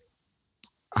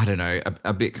don't know,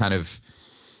 a bit kind of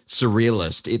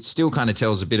surrealist, it still kind of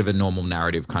tells a bit of a normal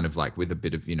narrative, kind of like with a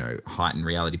bit of heightened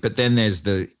reality. But then there's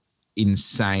the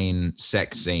insane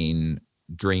sex scene.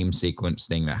 Dream sequence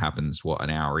thing that happens an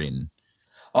hour in.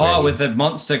 With the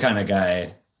monster kind of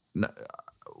guy.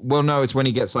 No, it's when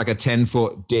he gets like a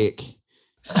 10-foot dick.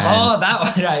 That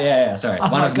one. Yeah. Sorry.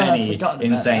 One of many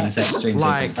insane sex dream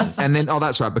sequences. And then,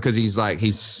 that's right, because he's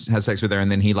had sex with her,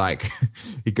 and then he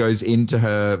goes into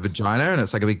her vagina, and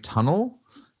it's like a big tunnel.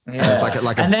 Yeah. And it's like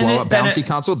a blow-up bouncy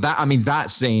castle.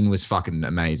 That scene was fucking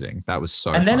amazing. That was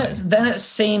so. And then it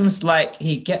seems like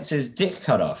he gets his dick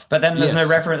cut off, but then there's no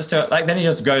reference to it. Like then he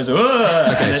just goes.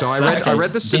 Ugh, okay, so I read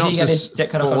the synopsis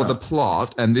for the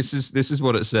plot, and this is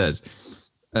what it says.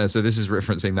 So this is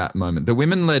referencing that moment. The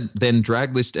women then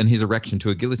drag Liszt and his erection to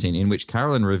a guillotine, in which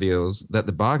Carolyn reveals that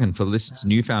the bargain for Liszt's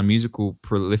newfound musical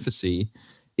prolificacy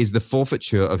is the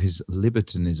forfeiture of his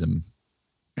libertinism.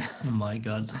 Oh my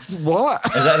God! What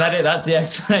is that? It? That's the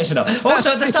explanation of.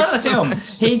 Also, at the start of the film,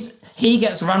 he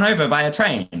gets run over by a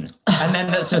train, and then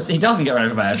that's just he doesn't get run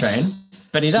over by a train.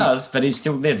 But he does, but he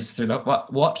still lives through the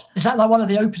what? Is that like one of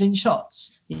the opening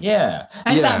shots? Yeah.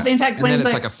 And in fact, and when then he's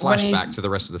it's like a when he's- flashback to the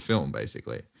rest of the film,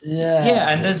 basically. Yeah.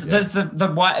 and there's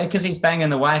the wife, because he's banging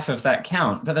the wife of that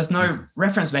count, but there's no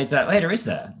reference made to that later, is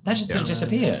there? That just sort of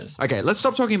disappears. Okay, let's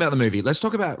stop talking about the movie. Let's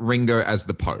talk about Ringo as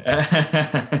the Pope.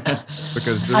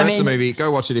 Because the rest of the movie,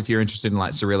 go watch it if you're interested in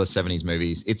like surrealist 70s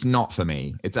movies. It's not for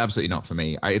me. It's absolutely not for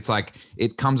me. It's like,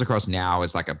 it comes across now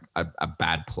as like a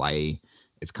bad play.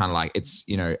 It's kind of like, it's,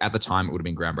 you know, at the time it would have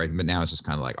been groundbreaking, but now it's just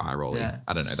kind of like eye rolling. Yeah.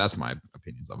 I don't know. That's my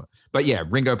opinions of it. But yeah,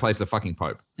 Ringo plays the fucking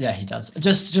Pope. Yeah, he does.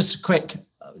 Just a quick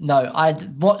note. I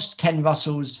watched Ken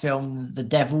Russell's film The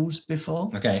Devils before.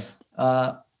 Okay.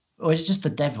 Or it's just The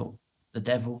Devil. The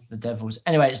Devils.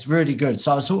 Anyway, it's really good.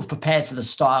 So I was sort of prepared for the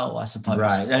style, I suppose.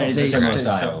 Right. And it's a These similar two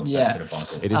style. films. Yeah. Sort of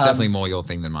bonkers. It is definitely more your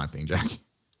thing than my thing, Jack.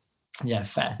 Yeah,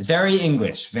 fair. It's very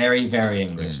English, very, very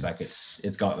English. Like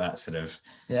it's got that sort of,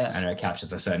 Yeah. I know it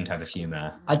captures a certain type of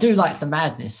humor. I do like the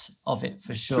madness of it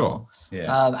for sure.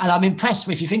 Yeah. And I'm impressed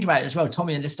if you think about it as well.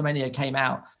 Tommy and Listomania came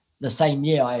out the same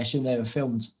year. I assume they were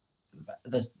filmed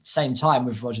at the same time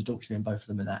with Roger Daltrey and both of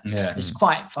them in that. Yeah. It's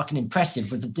quite fucking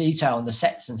impressive with the detail on the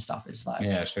sets and stuff. It's like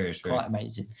True. quite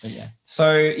amazing. But yeah.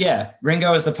 So yeah,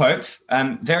 Ringo as the Pope.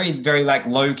 Very, very like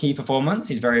low key performance.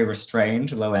 He's very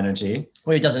restrained, low energy.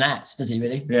 Well, he doesn't act, does he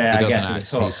really? Yeah, He I guess doesn't he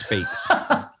just act, he talks.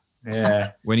 speaks.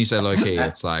 Yeah. When you say low key,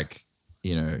 it's like,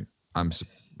 you know,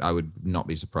 I would not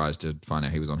be surprised to find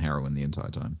out he was on heroin the entire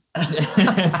time.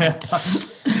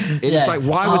 It's like,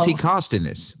 why was he cast in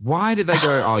this? Why did they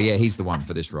go, oh yeah, he's the one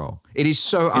for this role? It is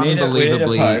so We need a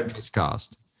unbelievably Pope.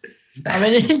 miscast. I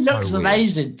mean, he looks weird.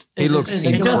 amazing. He looks in the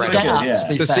incredible. get-up, Yeah. to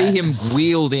be To fair. see him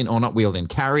wheeled in, or not wheeled in,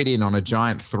 carried in on a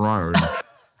giant throne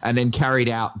and then carried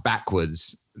out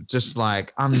backwards, just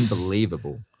like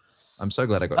unbelievable. I'm so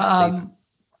glad I got to see that.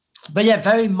 But yeah,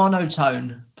 very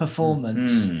monotone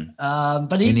performance.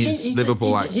 But In his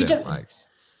Liverpool accent, like,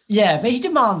 yeah, but he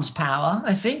demands power,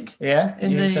 I think. Yeah.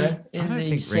 In you the think so? I in don't the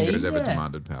think scene, Ringo's ever yeah.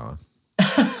 demanded power.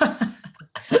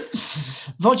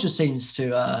 Roger seems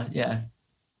to, I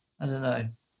don't know.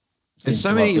 There's Seems so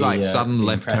to many be, like sudden be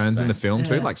left impressed turns in by. the film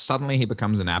too. Yeah. Like suddenly he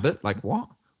becomes an abbot. Like what?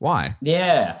 Why?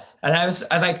 Yeah, and I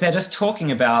like they're just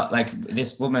talking about like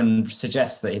this woman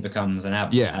suggests that he becomes an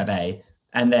abbé,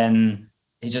 and then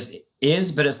he just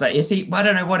is, but it's like, is he? I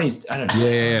don't know what he's. I don't know.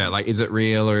 Yeah. Like, is it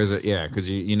real or is it? Yeah, because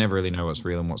you never really know what's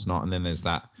real and what's not. And then there's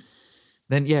that.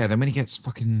 Then when he gets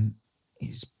fucking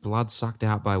his blood sucked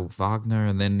out by Wagner,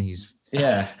 and then he's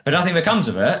Yeah, but nothing becomes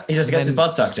of it. He just gets his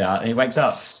blood sucked out and he wakes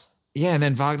up. and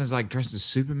then Wagner's like dressed as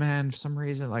Superman for some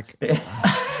reason. Like, Yeah.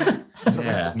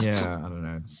 I don't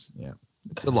know. It's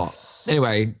a lot.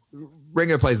 Anyway,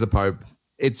 Ringo plays the Pope.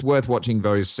 It's worth watching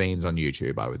those scenes on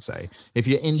YouTube, I would say. If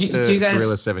you're into do you guys-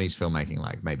 surrealist 70s filmmaking,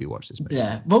 like maybe watch this movie.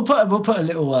 Yeah, we'll put a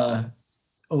little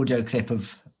audio clip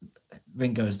of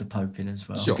Ringo as the Pope in as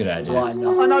well. It's a good idea. Why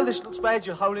not? I know this looks bad,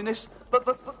 Your Holiness,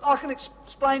 but I can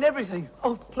explain everything.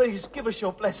 Oh, please, give us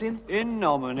your blessing. In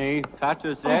nomine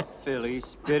Patris et Filii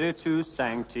Spiritus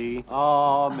Sancti.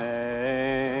 Amen.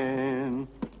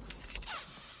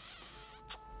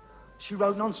 She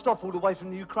rode non-stop all the way from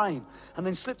the Ukraine and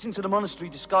then slipped into the monastery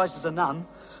disguised as a nun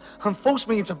and forced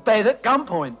me into bed at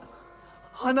gunpoint.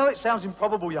 I know it sounds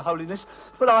improbable, Your Holiness,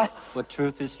 but But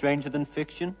truth is stranger than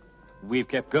fiction. We've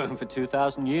kept going for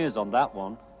 2,000 years on that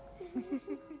one.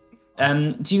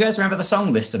 Do you guys remember the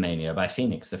song Listomania by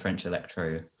Phoenix, the French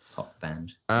electro pop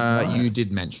band? You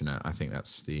did mention it. I think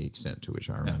that's the extent to which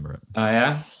I remember it. Oh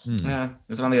yeah? Yeah.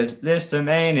 There's one that goes,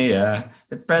 Listomania,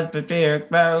 the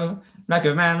Presbyteric bow, like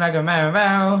a man,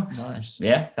 row. Nice.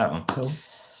 Yeah, that one. Cool.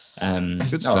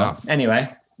 Good stuff.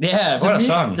 Anyway. Yeah, what a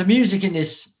song. The music in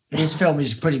this film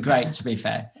is pretty great, to be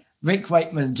fair. Rick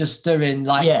Wakeman just doing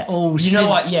like all You know synth-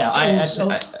 what? Yeah,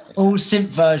 all synth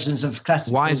versions of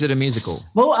classical. Why is it a musical?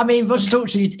 Well, I mean, Roger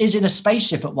Daltrey is in a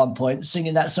spaceship at one point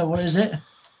singing that song. What is it?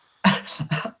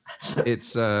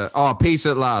 It's Peace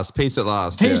at Last. Peace at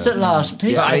Last. Peace yeah. at Last.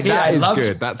 Peace. Yeah, I mean, that I is loved-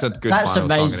 good. That's a good That's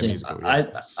final amazing. song in a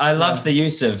musical. Yeah. I love the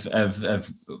use of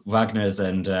Wagner's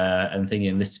and thingy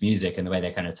and Liszt's music and the way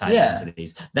they kind of tie Yeah. into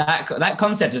these. That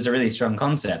concept is a really strong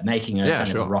concept, making a kind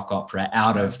of a rock opera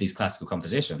out of these classical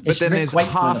compositions. But It's then Rick there's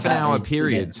Wakeman half an hour apparently,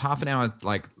 periods, half an hour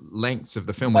like lengths of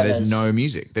the film where there's no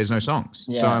music, there's no songs.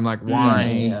 So Yeah. I'm like, why?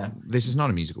 Yeah. This is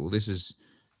not a musical.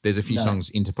 There's a few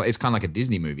songs interplay. It's kind of like a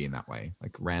Disney movie in that way,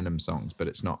 like random songs, but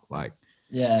it's not like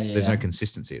there's no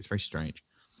consistency. It's very strange.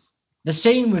 The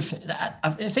scene with,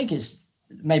 I think it's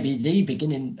maybe the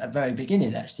very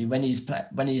beginning actually, when he's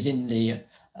in the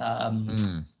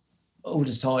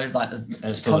auditorium, like the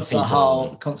full of concert people.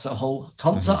 hall. Concert It's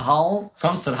hall. too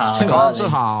Concert early.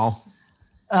 hall.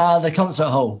 The concert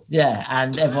hall, yeah,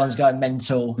 and everyone's going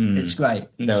mental. It's great.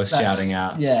 They were shouting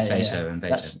out Beethoven.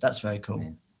 That's very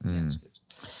cool.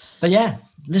 But yeah,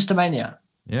 Listomania.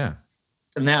 Yeah.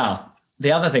 Now,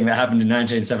 the other thing that happened in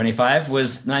 1975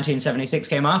 was 1976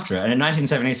 came after it. And in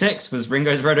 1976 was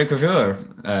Ringo's Rotogravure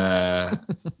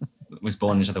was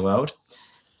born into the world.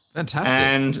 Fantastic.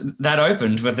 And that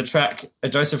opened with the track A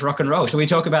Dose of Rock and Roll. Shall we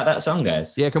talk about that song,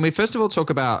 guys? Yeah, can we first of all talk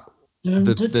about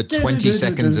the 20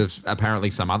 seconds of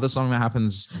apparently some other song that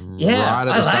happens right at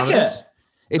the start of this?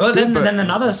 It's well, good, then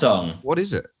another song. What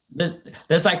is it?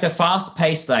 There's like the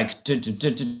fast-paced, like,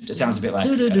 it sounds a bit like...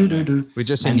 We're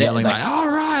just yelling like, all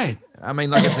right. I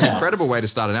mean, like, it's an incredible way to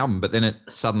start an album, but then it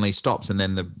suddenly stops and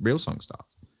then the real song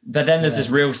starts. But then there's this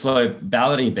real slow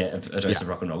ballady bit of A Dose of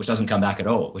Rock and Roll, which doesn't come back at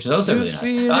all, which is also really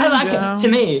nice. I like it.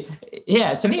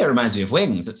 To me, it reminds me of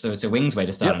Wings. It's a Wings way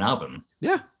to start an album.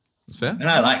 Yeah, that's fair. And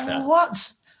I like that.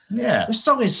 What? Yeah. This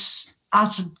song is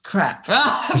utter crap.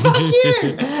 Fuck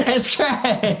you! It's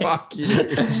great. Fuck you.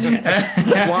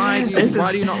 Why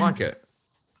do you not like it?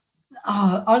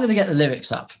 I'm going to get the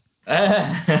lyrics up.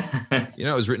 You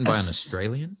know, it was written by an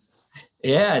Australian.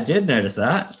 Yeah, I did notice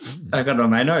that. I got it on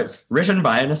my notes. Written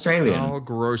by an Australian. Carl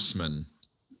Grossman.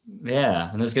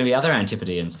 Yeah, and there's going to be other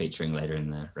Antipodeans featuring later in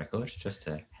the record, just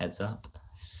a heads up.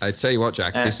 I tell you what,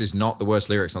 Jack, this is not the worst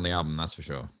lyrics on the album, that's for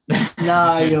sure.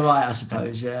 No, you're right, I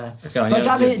suppose, yeah. But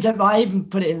I even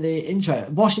put it in the intro.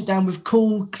 Wash it down with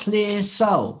cool, clear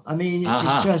soul. I mean,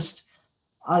 it's just,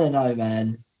 I don't know,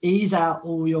 man. Ease out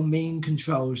all your mean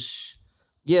controls.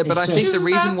 Yeah, but I think the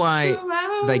reason why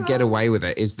they get away with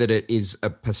it is that it is a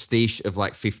pastiche of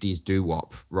like 50s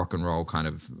doo-wop rock and roll kind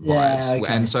of vibes. Yeah,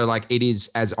 okay. And so like it is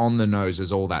as on the nose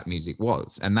as all that music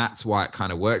was. And that's why it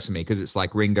kind of works for me, because it's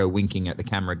like Ringo winking at the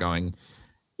camera going,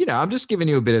 you know, I'm just giving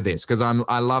you a bit of this because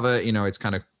I love it. You know, it's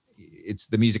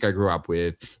the music I grew up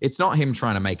with. It's not him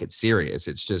trying to make it serious.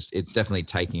 It's definitely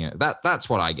taking it. That's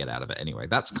what I get out of it anyway.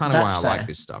 That's kind of why I like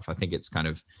this stuff. I think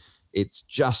it's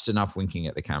just enough winking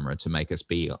at the camera to make us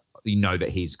be, you know, that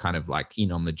he's kind of like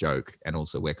in on the joke, and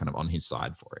also we're kind of on his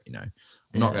side for it, you know.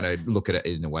 I'm not going to look at it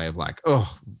in a way of like,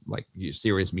 oh, like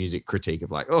serious music critique of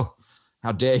like, oh,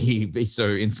 how dare he be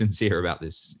so insincere about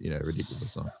this, you know,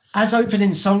 ridiculous song. As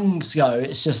opening songs go,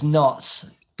 it's just not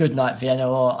Goodnight Vienna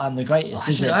or I'm the Greatest,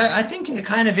 is it? I think it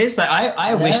kind of is. Like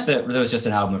I wish that there was just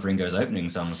an album of Ringo's opening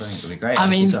songs. I think it would be great. I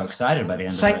mean, so excited by the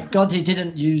end of it. Thank God he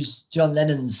didn't use John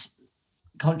Lennon's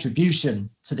contribution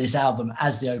to this album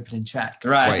as the opening track.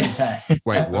 Right.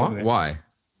 Wait, what? Why?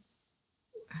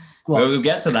 Well, we'll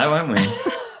get to that, won't we?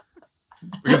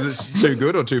 Because it's too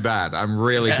good or too bad? I'm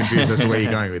really confused as to where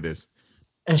you're going with this.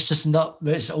 It's just not,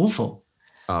 it's awful.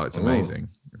 Oh, it's amazing.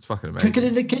 It's fucking amazing. Cooking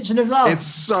in the Kitchen of Love. It's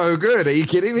so good. Are you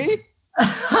kidding me?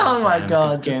 Oh my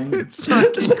God. It's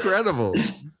like incredible.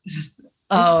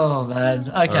 Oh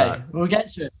man. Okay, we'll get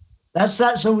to it.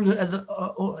 That's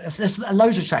all. If there's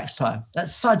loads of tracks time,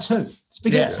 that's side 2.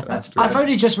 I've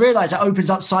only just realised it opens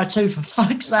up side 2. For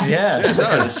fuck's sake! Yeah, it's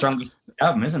the strongest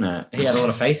album, isn't it? He had a lot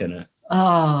of faith in it.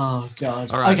 Oh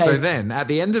God! All right. Okay. So then, at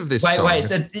the end of this song, he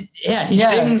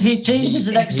sings. He teases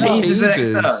the next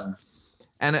song.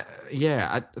 And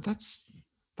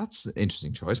that's an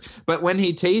interesting choice. But when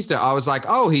he teased it, I was like,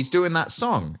 oh, he's doing that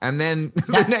song. And then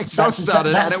the next song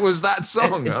started and it was that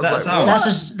song.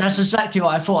 That's exactly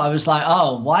what I thought. I was like,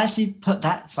 oh, why has he put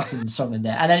that fucking song in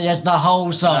there? And then there's the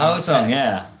whole song. The whole song,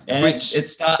 yeah. And which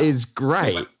is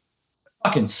great. It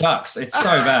fucking sucks. It's so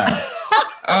bad.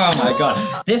 Oh my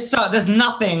God. This song, there's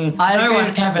nothing. No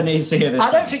one ever needs to hear this.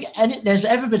 I don't think there's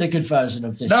ever been a good version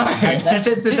of this. No,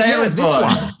 since the day it was born.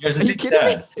 Are you kidding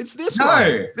me? It's this one.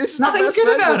 No, this is nothing's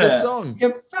good about it. Song.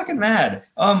 You're fucking mad.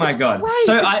 Oh my God. Great.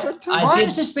 So why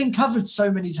has this been covered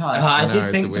so many times? I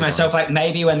did think to myself, like,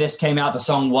 maybe when this came out, the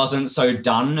song wasn't so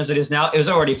done as it is now. It was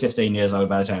already 15 years old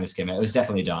by the time this came out. It was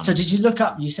definitely done. So did you look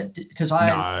up? You said because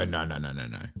I no.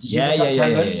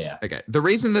 Yeah. Okay. The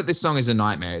reason that this song is a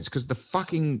nightmare is because the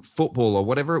fucking football or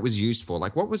whatever it was used for,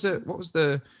 like, what was it? What was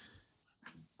the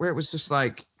where it was just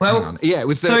like, it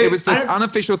was the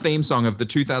unofficial theme song of the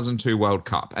 2002 World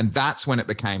Cup, and that's when it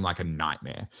became like a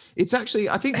nightmare. It's actually,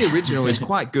 I think the original is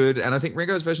quite good, and I think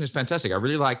Ringo's version is fantastic. I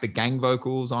really like the gang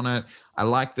vocals on it. I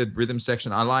like the rhythm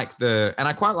section. I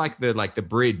quite like the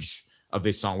bridge of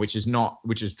this song, which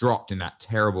is dropped in that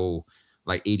terrible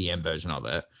like EDM version of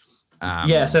it.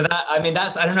 Yeah, so that, I mean,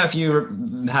 that's, I don't know if you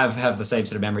have the same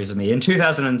sort of memories of me. In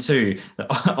 2002,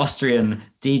 the Austrian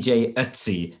DJ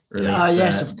Ötzi released.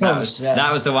 Yes, of course.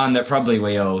 That was the one that probably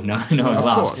we all know and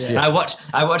love. course, yeah. I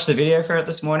watched the video for it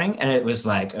this morning, and it was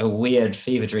like a weird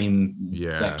fever dream,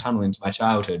 like tunnel into my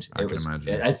childhood. I can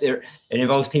imagine. It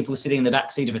involves people sitting in the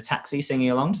back seat of a taxi singing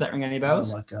along. Does that ring any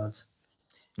bells? Oh my God.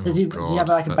 Does he have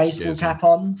like a baseball cap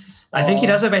on? I think he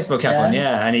does have a baseball cap on,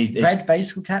 yeah. And red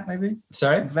baseball cap, maybe?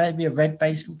 Sorry? Maybe a red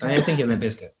baseball cap. I think of Limp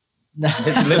Bizkit. Limp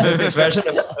Bizkit's version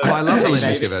of I love the Limp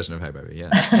Bizkit version of Hey Baby, yeah.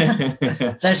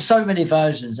 There's so many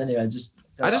versions anyway. I just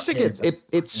think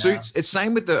it suits. It's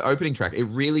same with the opening track. It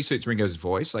really suits Ringo's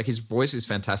voice. Like his voice is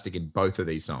fantastic in both of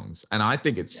these songs, and I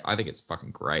think it's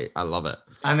fucking great. I love it.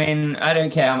 I mean, I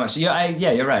don't care how much. You're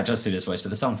right. It does suit his voice, but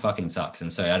the song fucking sucks,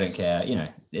 and so I don't care. You know,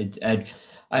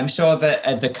 I'm sure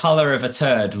that the color of a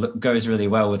turd goes really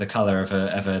well with the color of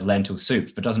a lentil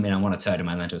soup, but doesn't mean I want a turd in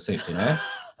my lentil soup. You know.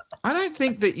 I don't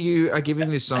think that you are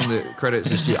giving this song the credit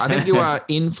it's due. I think you are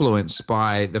influenced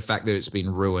by the fact that it's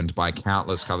been ruined by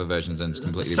countless cover versions and it's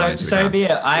completely run into the ground. Be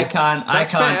it. I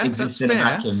can't exist in a fair,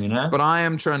 vacuum, you know. But I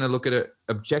am trying to look at it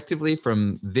objectively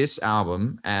from this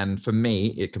album, and for me,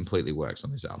 it completely works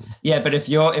on this album. Yeah, but if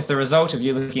the result of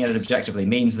you looking at it objectively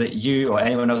means that you or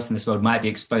anyone else in this world might be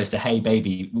exposed to Hey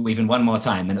Baby even one more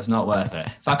time, then it's not worth it.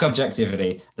 Fuck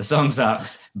objectivity. The song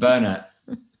sucks. Burn it.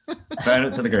 Burn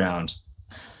it to the ground.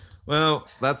 Well,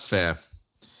 that's fair.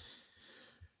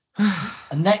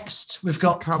 And next, we've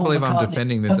got. Can't believe I'm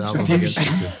defending this album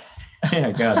against you.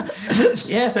 Yeah, God.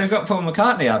 Yeah, so we've got Paul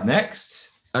McCartney up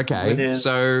next. Okay,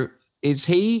 so is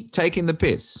he taking the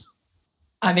piss?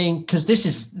 I mean, because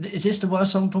is this the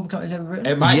worst song Paul McCartney's ever written?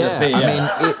 It might just be. Yeah.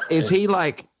 I mean, is he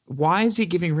like? Why is he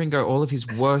giving Ringo all of his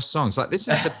worst songs? Like, this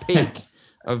is the peak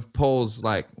of Paul's.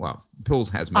 Like, well,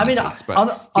 Paul's has many peaks,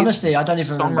 but honestly, I don't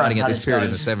even remember songwriting at this period in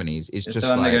the 70s is it's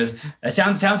just like. It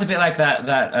sounds a bit like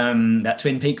that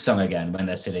Twin Peaks song again when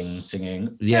they're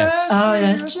singing. Yes.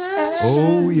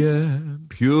 Oh yeah.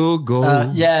 Pure gold.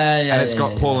 And it's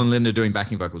got Paul and Linda doing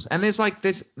backing vocals. And there's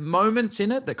moments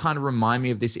in it that kind of remind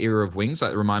me of this era of Wings,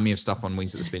 like remind me of stuff on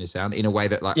Wings at the Speed of Sound in a way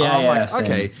that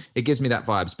okay, it gives me that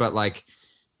vibes. But like,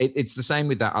 it's the same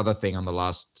with that other thing on the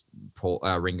last Paul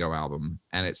Ringo album.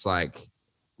 And it's like,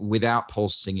 without Paul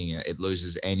singing it, it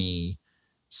loses any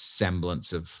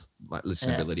semblance of like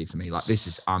listenability for me. Like, this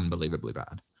is unbelievably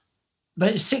bad.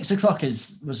 But 6 o'clock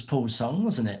was Paul's song,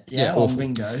 wasn't it? Yeah, on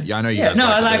Ringo. Yeah, I know you guys. No,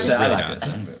 I like that. I like that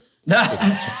song.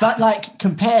 But like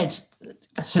compared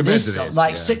to this song,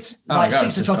 like 6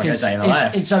 o'clock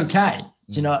it's okay.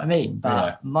 Do you know what I mean?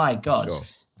 But my God. Sure.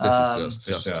 This is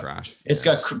just trash. It's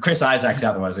got Chris Isaak's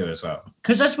out the wazoo as well.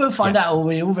 Because as we'll find out, or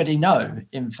we already know,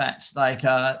 in fact, like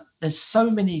there's so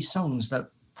many songs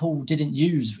that Paul didn't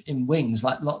use in Wings,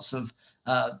 like lots of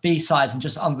B-sides and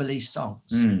just unreleased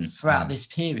songs throughout this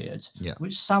period,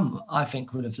 which some I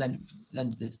think would have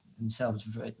lended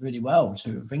themselves really well to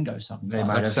a Ringo song. They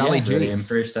might have Sally G really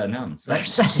improved certain albums. Like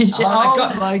Sally G.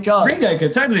 Oh my God. Ringo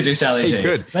could totally do Sally G. He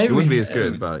could. Maybe it wouldn't be as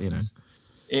good, but you know.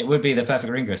 It would be the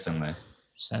perfect Ringo song though.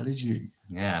 Sally G.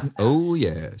 Yeah. Oh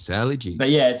yeah, Sally G. But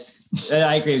yeah,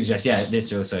 I agree with Jess. Yeah,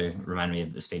 this also reminded me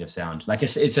of The Speed of Sound. Like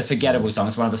it's a forgettable song.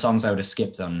 It's one of the songs I would have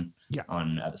skipped on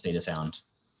The Speed of Sound.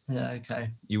 Yeah,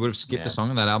 okay. You would have skipped a song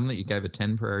on that album that you gave a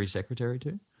 10 Prairie Secretary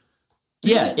to?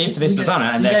 Yeah, if this was on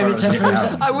it, and therefore it was a different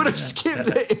album. I would have skipped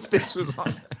it if this was on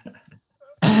it.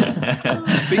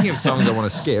 Speaking of songs I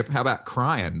want to skip, how about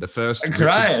Crying, the first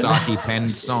Richard Starkey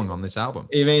penned song on this album?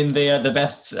 You mean the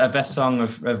best song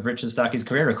of Richard Starkey's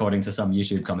career, according to some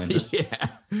YouTube commenter? Yeah.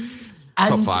 And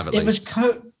top 5 at least. It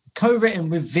was co-written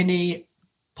with Vinnie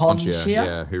Poncia.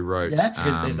 Yeah, who wrote...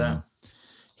 Who's that?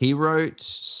 He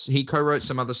co-wrote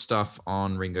some other stuff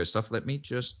on Ringo stuff. Let me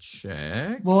just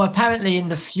check. Well, apparently in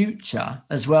the future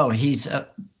as well, he's a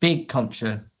big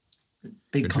contributor.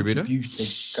 He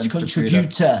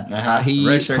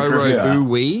co-wrote Ooh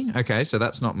Wee. Okay, so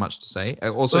that's not much to say.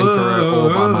 Also, he co-wrote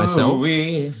All By Myself.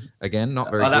 Again,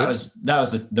 not very good. That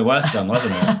was the worst song,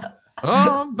 wasn't it?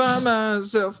 All By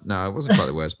Myself. No, it wasn't quite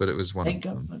the worst, but it was one of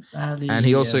them. And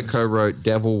he also co-wrote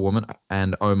Devil Woman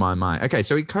and Oh My My. Okay,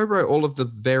 so he co-wrote all of the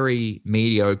very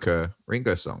mediocre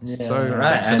Ringo songs. Yeah, so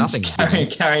right. And nothing.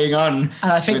 Carrying on.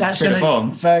 And I think that's going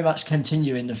to very much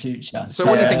continue in the future. So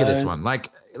what do you think of this one? Like,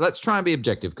 let's try and be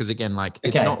objective, because again, like,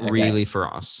 it's not really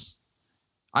for us.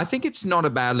 I think it's not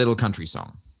a bad little country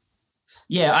song.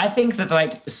 Yeah, I think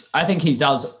he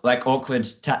does like awkward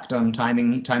tacked on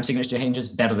time signature changes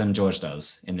better than George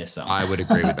does in this song. I would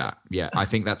agree with that. Yeah, I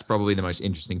think that's probably the most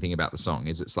interesting thing about the song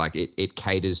is it's like it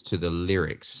caters to the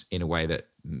lyrics in a way that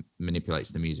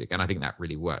manipulates the music, and I think that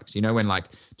really works. You know, when like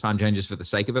time changes for the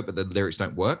sake of it, but the lyrics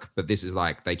don't work. But this is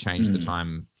like they change the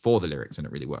time for the lyrics, and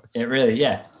it really works. It really,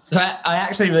 yeah. So I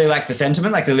actually really like the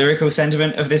sentiment, like the lyrical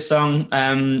sentiment of this song.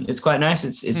 It's quite nice.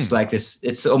 It's like this.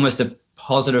 It's almost a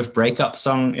positive breakup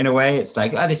song in a way. It's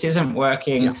like, oh, this isn't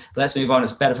working. Yeah. Let's move on.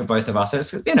 It's better for both of us. So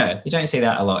it's, you know, you don't see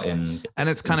that a lot in. And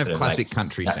it's kind of classic like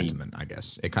country sentiment, I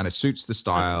guess. It kind of suits the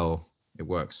style. It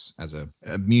works as a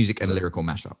music and lyrical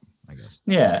mashup, I guess.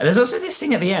 Yeah. There's also this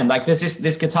thing at the end, like there's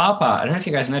this guitar part. I don't know if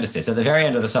you guys noticed this. At the very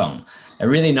end of the song, a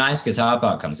really nice guitar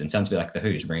part comes in. Sounds a bit like The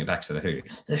Who, to bring it back to The Who.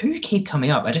 The Who keep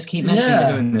coming up. I just keep mentioning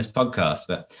them in this podcast.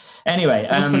 But anyway,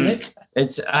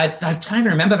 it's I can't even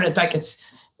remember, but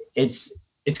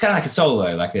it's kind of like a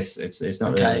solo, like this. It's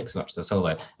not really so much the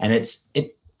solo, and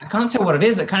I can't tell what it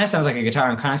is. It kind of sounds like a guitar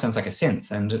and kind of sounds like a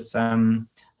synth, and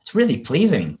it's really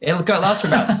pleasing. It'll last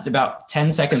for about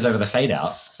 10 seconds over the fade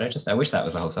out. So I wish that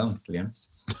was the whole song, to be honest.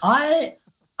 I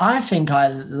think I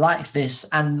like this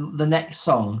and the next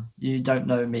song, You Don't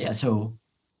Know Me At All,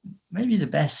 maybe the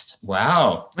best.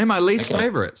 Wow, they're my least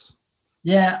favorites.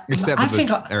 Yeah, except for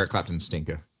the Eric Clapton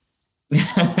stinker.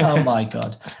 Oh my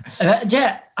god! I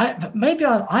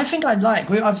think I'd like.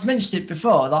 I've mentioned it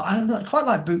before. Like, I quite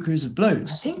like Boot Cruise of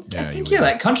Blues. I think you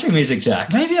like country music,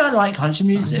 Jack. Maybe I like country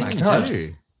music. Oh my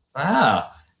god! Wow!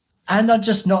 And I'm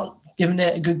just not giving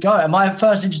it a good go. And my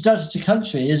first introduction to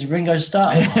country is Ringo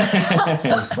Starr. It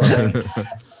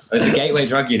was the gateway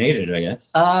drug you needed, I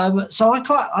guess. So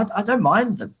I don't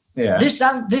mind them. Yeah.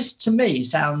 This to me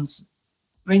sounds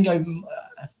Ringo.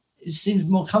 It seems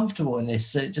more comfortable in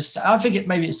this. I think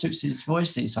maybe it suits his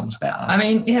voice these songs better. I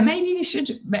mean, yeah, maybe they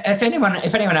should. If anyone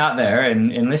out there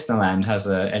in listener land has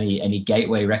any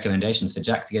gateway recommendations for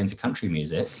Jack to get into country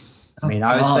music, I mean,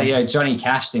 I would say Johnny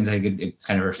Cash seems like a good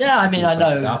kind of. Yeah, I mean, I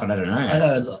know. Stuff, and I don't know. I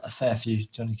know a fair few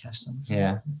Johnny Cash songs.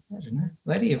 Yeah, I don't know.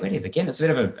 Where do you begin? It's a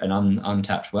bit of an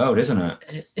untapped world, isn't it?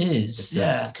 It is.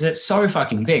 Because it's so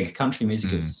fucking big. Country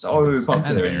music is so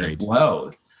popular in the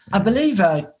world. I believe.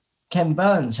 Ken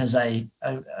Burns has a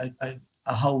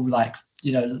whole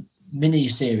mini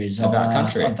series about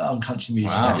country on country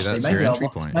music. Wow, actually,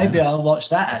 maybe I'll watch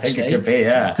that. Actually, I think it could be,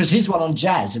 yeah. Because he's one on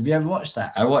jazz. Have you ever watched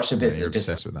that? I watched a bit. You're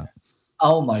obsessed with that.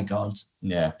 Oh my god!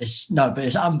 Yeah, it's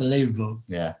unbelievable.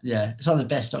 Yeah, it's one of the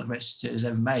best documentary series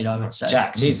ever made. I would say.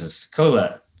 Jack, Jesus,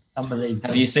 cooler. Unbelievable.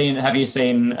 Have you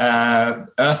seen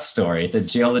Earth Story, the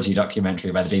geology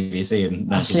documentary by the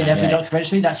BBC? I've seen every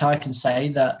documentary. That's how I can say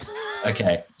that.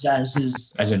 Okay. Jazz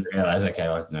is. I didn't realise. Okay,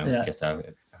 well, no, I guess I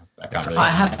can't. Really I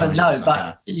haven't. No,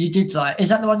 but you did like. Is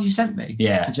that the one you sent me?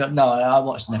 Yeah. No, I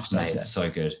watched an episode. Mate, it's so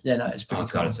good. Yeah, no, it's pretty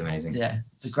cool. God, it's amazing. Yeah,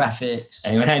 the graphics.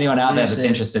 Anyone out there that's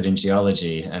interested in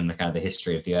geology and the kind of the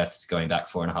history of the Earth going back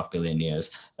 4.5 billion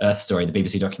years, Earth Story, the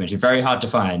BBC documentary, very hard to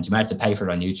find. You might have to pay for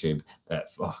it on YouTube, but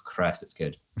oh Christ, it's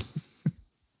good.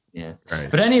 Yeah. Right.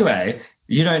 But anyway,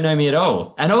 You Don't Know Me At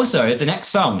All, and also the next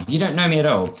song, You Don't Know Me At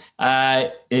All,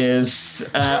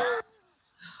 is.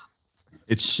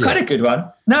 It's shit. Quite a good one.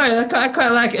 No, I quite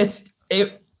like it.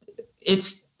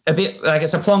 It's a bit like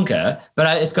it's a plonker,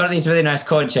 but it's got these really nice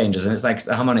chord changes, and it's like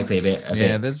harmonically a bit.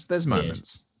 There's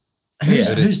moments.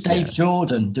 Who's Dave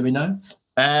Jordan? Do we know?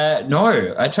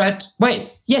 No, I tried. Wait,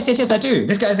 yes, I do.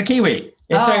 This guy's a Kiwi.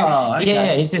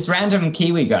 Yeah, he's this random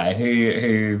Kiwi guy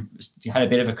who had a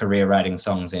bit of a career writing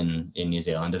songs in New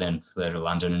Zealand, and then flew to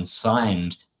London and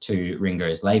signed to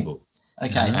Ringo's label.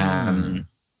 Okay.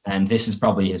 And this is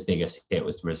probably his biggest hit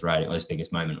was writing, or his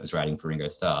biggest moment was writing for Ringo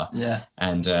Starr. Yeah.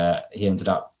 And he ended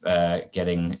up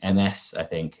getting MS, I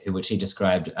think, which he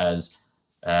described as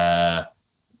no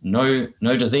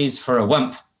disease for a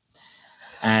wimp.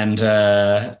 And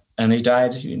he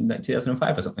died in like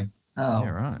 2005 or something. Oh, yeah,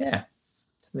 right. Yeah.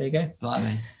 So there you go.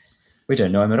 Blimey. We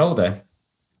don't know him at all, though.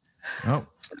 Oh.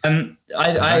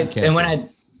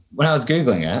 When I was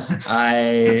Googling it,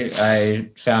 I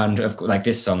found like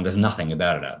this song, there's nothing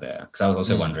about it out there. Because I was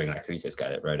also wondering like, who's this guy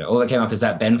that wrote it? All that came up is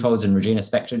that Ben Folds and Regina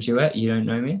Spektor duet, You Don't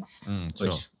Know Me,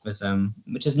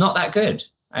 which is not that good.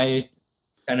 I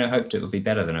kind of hoped it would be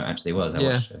better than it actually was. I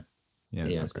watched it. Yeah,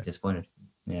 I was a bit disappointed.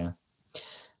 Yeah.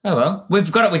 Oh well, we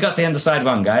got to the underside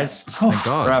one, guys. Thank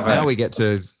God. Bravo. Now we get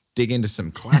to dig into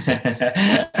some classics.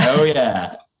 Oh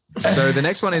yeah. So the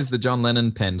next one is the John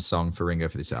Lennon penned song for Ringo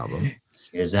for this album.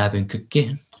 Here's I've been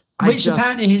cooking. Which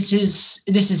apparently this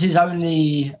is his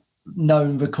only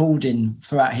known recording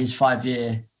throughout his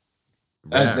 5-year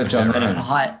of John Lennon.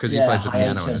 Because he plays the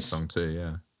piano in this song too,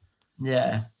 yeah.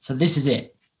 Yeah. So this is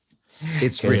it.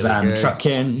 It's really I'm good.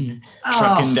 trucking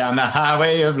down the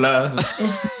highway of love.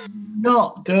 It's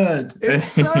not good. It's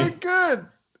so good.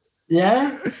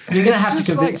 Yeah? You're going to have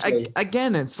to convince me.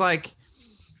 Again, it's like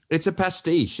It's a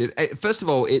pastiche. First of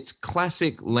all, it's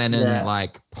classic Lennon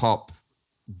like pop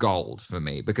gold for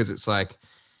me, because it's like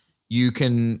you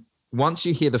can, once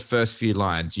you hear the first few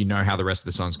lines, you know how the rest of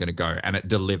the song's going to go, and it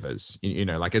delivers. You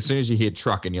know, like as soon as you hear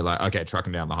trucking, you're like, okay,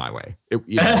 trucking down the highway.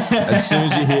 As soon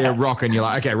as you hear rocking, you're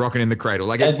like, okay, rocking in the cradle.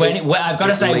 Like I've got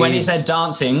to say, when he said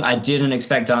dancing, I didn't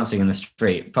expect dancing in the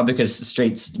street, probably because the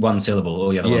street's one syllable, all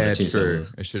the other ones are two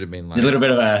syllables. It should have been like a little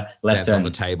bit of a left dance turn on the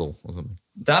table or something.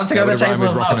 Dancing on the table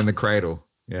of rocking love. in the cradle.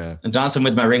 Yeah, and dancing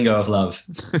with my Ringo of love.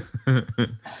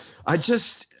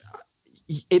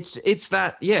 It's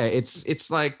that,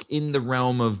 it's like in the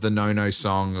realm of the No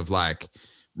song of like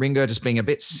Ringo just being a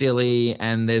bit silly,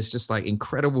 and there's just like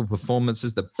incredible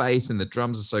performances. The bass and the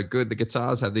drums are so good. The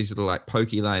guitars have these little like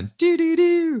pokey lines, do do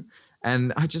do,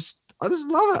 and I just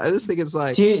love it. I just think it's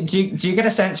like. Do you get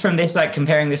a sense from this, like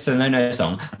comparing this to the No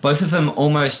song? Both of them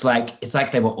almost like it's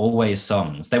like they were always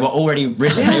songs. They were already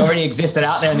written. Yes, they already existed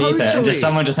out there underneath it, and just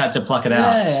someone just had to pluck it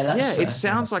out. It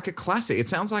sounds like a classic. It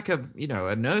sounds like a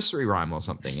nursery rhyme or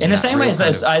something. In the same way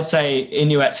as I'd say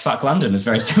Inuit's "Fuck London" is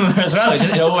very similar as well.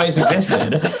 It always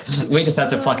existed. We just had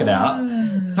to pluck it out.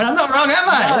 But I'm not wrong, am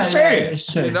I? That's true.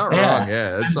 It's true. You're not wrong.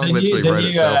 Yeah, that song literally wrote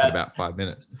itself in about 5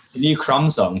 minutes. The new Crumb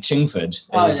song, Chingford,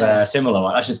 is a similar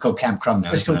one. Actually, it's called Camp Crumb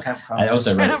now. It's called Camp Crumb. I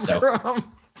also wrote itself.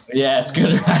 Yeah, it's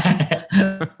good.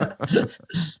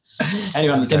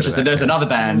 Anyone that's interested, there's another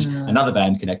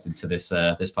band connected to this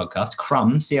this podcast.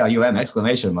 Crumb, CRUM !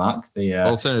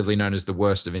 Alternatively known as the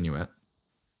worst of Inuit.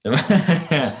 No,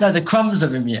 the Crumbs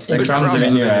of Inuit. The Crumbs of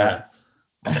Inuit.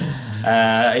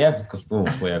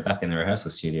 We're back in the rehearsal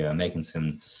studio making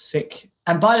some sick.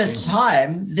 And by the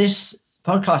time this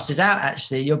podcast is out,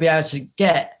 actually, you'll be able to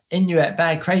get Inuit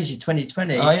Bad Crazy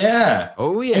 2020. Oh yeah.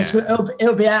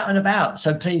 It'll be out and about.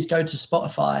 So please go to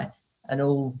Spotify and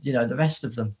all the rest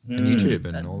of them, and YouTube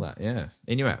and all that. Yeah,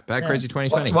 Inuit Bad Crazy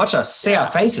 2020. Watch us, see our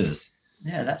faces.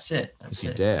 Yeah, that's it. If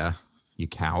you dare, you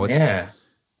coward. Yeah.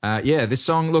 This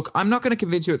song, look, I'm not going to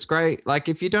convince you it's great. Like,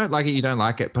 if you don't like it, you don't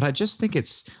like it. But I just think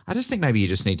maybe you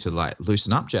just need to like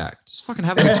loosen up, Jack. Just fucking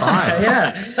have a good time.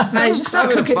 Yeah. Hey, just start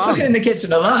cooking in the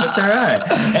kitchen alone. It's all right.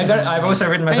 I've also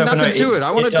written myself a note. To it. I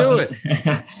want to do it.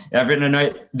 I've written a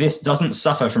note. This doesn't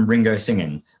suffer from Ringo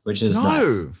singing, which is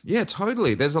nice. Yeah,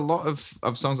 totally. There's a lot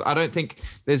of songs. I don't think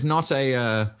there's not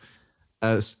a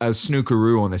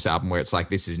Snookeroo on this album where it's like,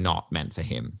 this is not meant for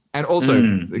him. And also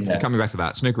coming back to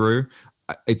that, Snookeroo,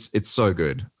 it's so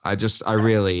good. I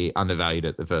really undervalued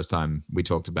it the first time we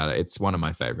talked about it. It's one of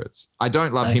my favorites. I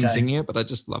don't love him singing it, but I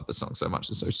just love the song so much.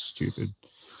 It's so stupid.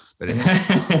 But anyway,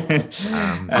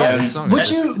 this song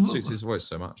it suits his voice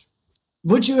so much.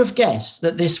 Would you have guessed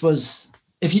that this was,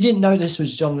 if you didn't know this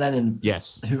was John Lennon?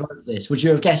 Yes. Who wrote this? Would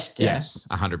you have guessed it? Yes,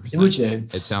 100%. Would you?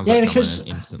 It sounds like John Lennon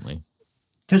instantly.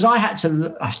 Because I had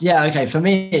to, for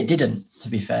me it didn't, to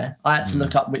be fair. I had to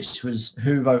look up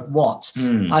who wrote what.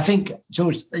 I think,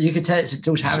 George, you could tell it's a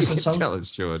George Harrison song. You can tell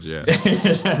it's George, yeah.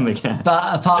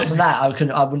 But apart from that, I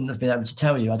wouldn't have been able to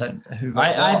tell you. I don't know who wrote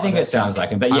I think it sounds like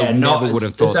him, but I never would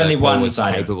have thought it's only that Paul one was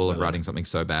side capable of writing something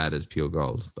so bad as Pure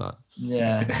Gold, but...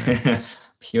 Yeah.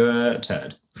 Pure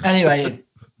turd. Anyway,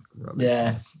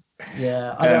 I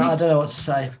don't know what to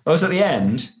say. Also at the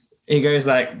end, he goes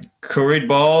like, curried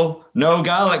ball, no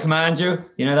garlic, mind you.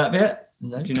 You know that bit?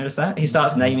 No. Do you notice that? He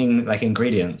starts naming like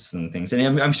ingredients and things.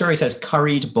 And I'm sure he says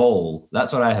curried ball.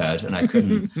 That's what I heard. And I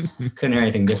couldn't hear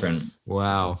anything different.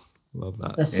 Wow. Love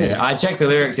that. That's it. I checked the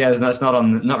lyrics. Yeah, that's not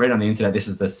written on the internet. This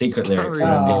is the secret lyrics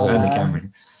on the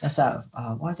Cameron. That's out.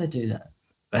 Why'd they do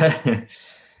that?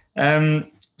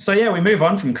 So yeah, we move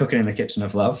on from Cooking in the Kitchen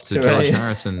of Love to George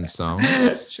Harrison's song.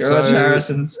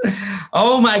 Harrison's.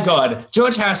 Oh my God,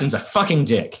 George Harrison's a fucking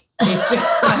dick. He's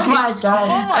just, oh my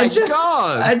God!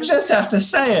 I just have to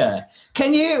say it.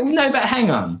 Can you? No, but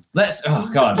hang on. Let's.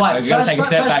 Oh God! We've got to take a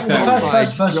step back.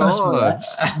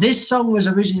 First, this song was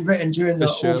originally written during the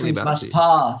All Things Must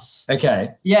Pass.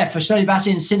 Okay. Yeah, for Shirley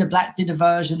Bassey, and Cine Black did a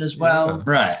version as well.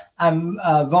 Yeah. Right.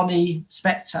 Ronnie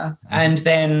Spector. And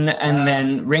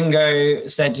then Ringo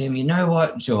said to him, "You know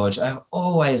what, George? I've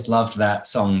always loved that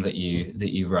song that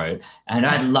you wrote, and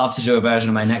I'd love to do a version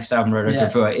of my next album, Roto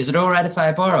Gravure. Is it all right if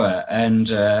I borrow it and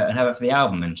have it for the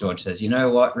album?" And George says, "You know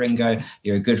what, Ringo?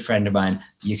 You're a good friend of mine.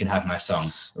 You can have my song."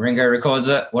 Ringo records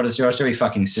it. What does George do? He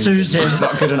fucking sues him. It's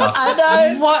not good enough. I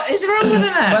know. What is wrong with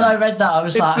him, man? When I read that, I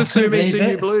was like, it's the Sue Me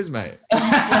Sue You blues, mate.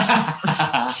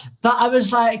 But I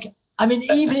was like, I mean,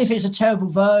 even if it's a terrible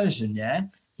version,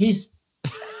 he's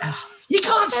You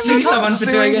can't sue someone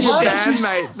for doing a shit.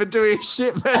 mate, for doing a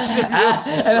shit version of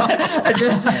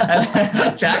your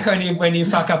song. Jack, when you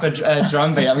fuck up a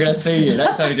drum beat, I'm going to sue you.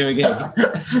 That's how we do a gig.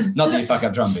 Not that you fuck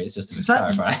up drum beats, just to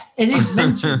clarify. It is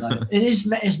mental, though.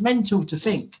 It's mental to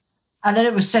think. And then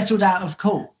it was settled out of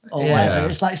court or whatever.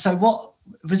 It's like, so what?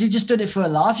 Was he just doing it for a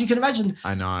laugh? You can imagine.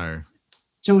 I know.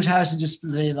 George Harrison just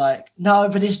being like, no,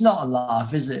 but it's not a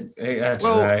laugh, is it?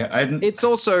 It's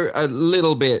also a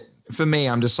little bit, for me,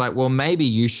 I'm just like, well, maybe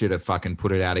you should have fucking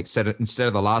put it out instead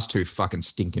of the last two fucking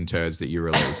stinking turds that you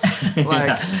released.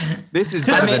 Like, this is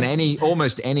better than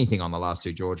almost anything on the last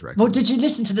two George records. Well, did you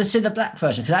listen to the Cine Black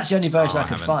version? Because that's the only version I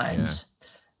could find. Yeah.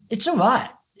 It's all right.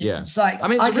 Yeah. It's like, I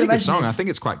mean, it's a really good song. I think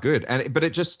it's quite good. But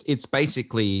it's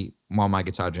basically While My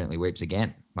Guitar Gently Weeps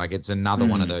again. Like, it's another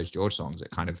one of those George songs that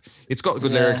kind of, it's got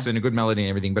good lyrics and a good melody and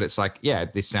everything, but it's like, yeah,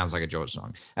 this sounds like a George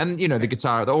song. And, you know, the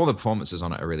guitar, all the performances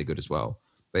on it are really good as well.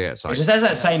 But yeah, it's like, it just has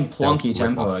that same plonky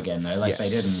tempo again, though. Like, they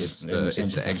didn't. It's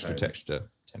the extra texture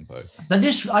tempo. But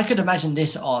this, I could imagine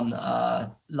this on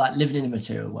like Living in the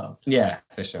Material World. Yeah,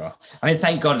 for sure. I mean,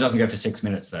 thank God it doesn't go for 6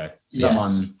 minutes though.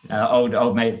 Someone,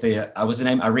 old mate, what's the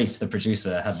name? Arif, the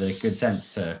producer, had the good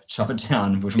sense to chop it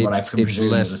down with what I could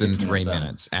presume. It's less than 3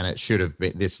 minutes, and it should have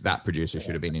been that producer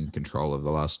should have been in control of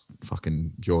the last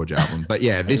fucking George album. But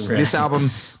yeah, this album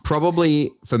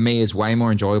probably for me is way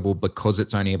more enjoyable because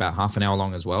it's only about half an hour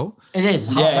long as well. It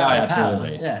is.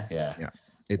 Absolutely. Yeah.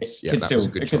 It could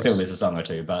still miss a song or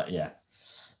two, but yeah.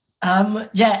 I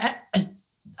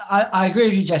agree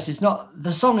with you, Jess. It's not,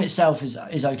 the song itself is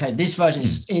okay. This version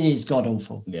is god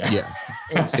awful. Yeah.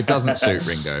 It doesn't suit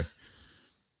Ringo.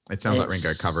 It sounds like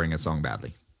Ringo covering a song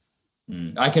badly.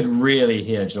 I could really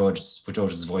hear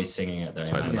George's voice singing it though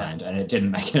in my mind, and it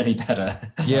didn't make it any better.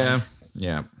 Yeah.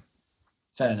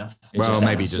 Fair enough.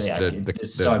 Maybe just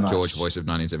the George voice of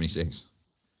 1976.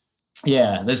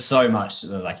 Yeah, there's so much,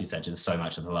 like you said, there's so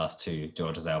much of the last two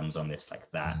George's albums on this,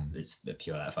 like that. It's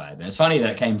pure that vibe. And it's funny that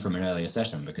it came from an earlier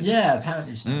session because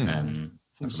apparently so.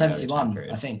 From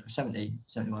 71, I think, 70,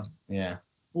 71. Yeah.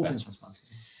 All things must pass.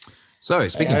 So,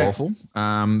 speaking of awful,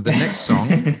 the next song,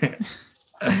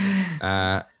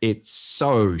 it's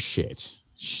so shit.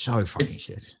 So fucking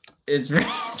shit. It's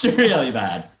really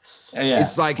bad. Yeah.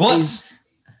 It's like,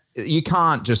 you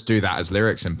can't just do that as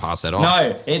lyrics and pass it off.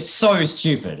 No, it's so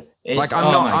stupid.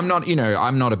 I'm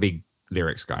not a big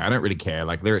lyrics guy. I don't really care.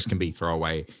 Like, lyrics can be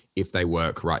throwaway if they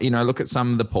work right. You know, look at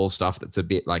some of the Paul stuff that's a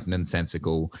bit like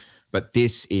nonsensical, but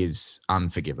this is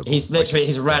unforgivable.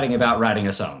 He's writing about writing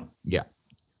a song. Yeah.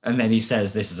 And then he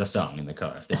says, this is a song in the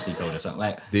chorus. This be called a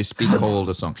song. This be called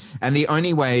a song. And the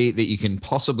only way that you can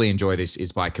possibly enjoy this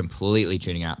is by completely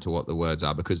tuning out to what the words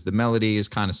are, because the melody is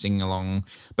kind of singing along,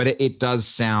 but it does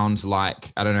sound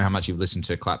like, I don't know how much you've listened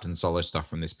to Clapton solo stuff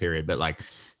from this period, but like,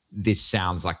 this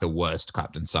sounds like the worst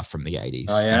Clapton stuff from the 80s.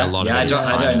 Oh, yeah? And a lot of it is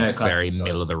kind of very Clapton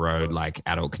middle of the road, like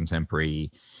adult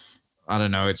contemporary. I don't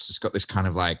know. It's just got this kind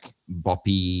of like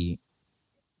boppy,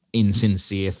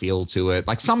 insincere feel to it.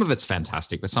 Like, some of it's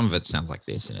fantastic, but some of it sounds like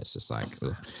this, and it's just like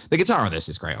the guitar on this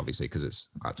is great, obviously, because it's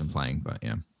Clapton playing. But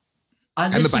yeah,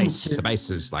 and the bass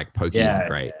is like pokey and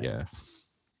great. Yeah,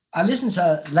 I listened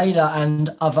to Layla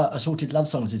and Other Assorted Love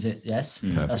Songs. Is it? Yes,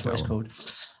 that's what it's called.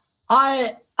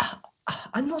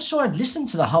 I'm not sure I'd listened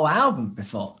to the whole album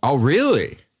before. Oh,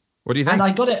 really? What do you think? And I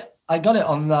got it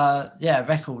on the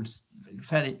record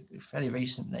fairly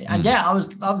recently, and I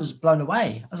was blown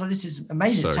away. I was like, this is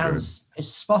amazing. So it's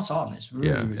spot on. It's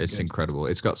really it's good. Incredible.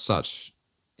 It's got such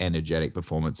energetic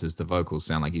performances. The vocals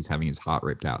sound like he's having his heart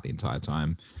ripped out the entire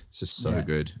time. It's just so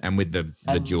good. And with the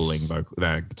dueling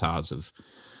the guitars of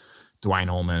Dwayne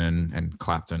Allman and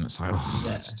Clapton, it's like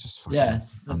it's just fucking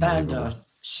the band are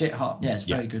shit hot. Yeah, it's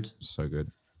very good. So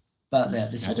good. But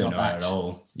this is not bad at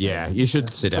all. Yeah, you should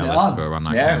sit down and listen to it one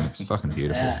night. Yeah. It's fucking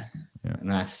beautiful. Yeah.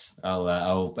 Nice.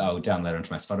 I'll download it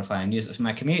onto my Spotify and use it for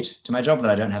my commute to my job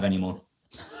that I don't have anymore.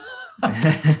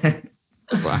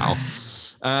 Wow.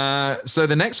 So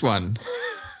the next one.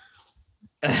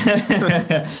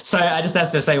 So I just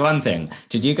have to say one thing.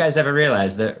 Did you guys ever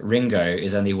realize that Ringo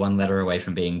is only one letter away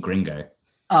from being Gringo?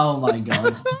 Oh my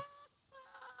God.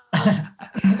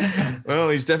 Well,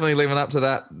 he's definitely living up to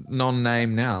that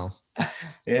non-name now.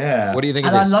 Yeah. What do you think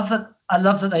of this? I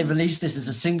love that they released this as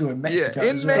a single in Mexico. Yeah,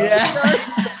 in Mexico.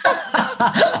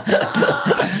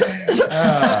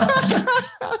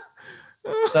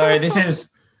 So this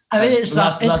is. I mean, it's a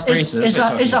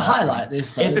highlight.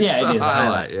 This, it is a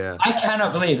highlight. Yeah. I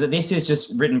cannot believe that this is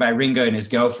just written by Ringo and his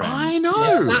girlfriend. I know.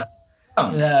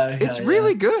 It's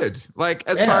really good. Like,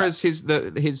 as far as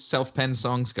his self-penned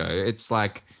songs go, it's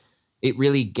like, it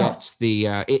really gets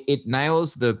it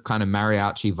nails the kind of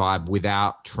mariachi vibe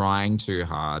without trying too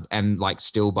hard, and like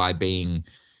still by being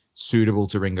suitable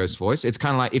to Ringo's voice. It's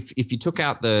kind of like if you took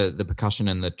out the percussion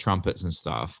and the trumpets and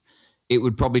stuff, it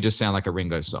would probably just sound like a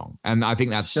Ringo song. And I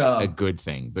think that's a good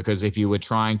thing, because if you were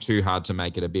trying too hard to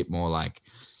make it a bit more like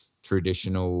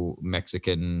traditional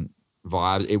Mexican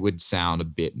vibe, it would sound a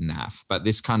bit naff. But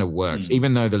this kind of works,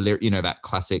 even though that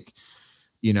classic,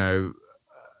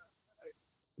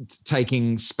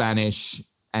 taking Spanish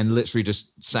and literally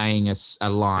just saying a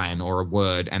line or a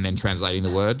word and then translating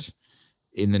the word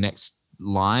in the next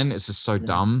line. It's just so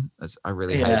dumb. I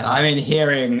really hate that. I mean,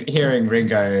 hearing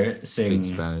Ringo sing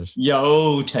Spanish,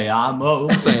 "Yo te amo,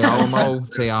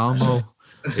 te amo."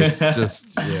 It's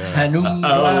just Penumbra.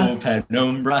 Oh,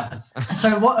 penumbra.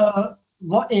 So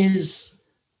what is?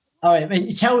 Oh,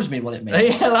 it tells me what it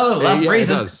means. Hello, Las it Breezes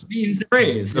does. means the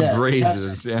breeze. The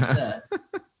breezes. Yeah.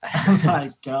 Oh my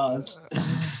god,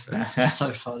 so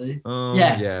funny.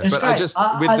 Yeah. It's But great. I just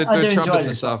with I the do enjoy trumpets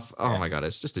and this stuff. Oh my god,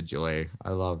 it's just a joy. I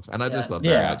love mariachi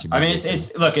Yeah, I mean,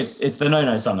 music. it's the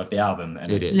no song of the album,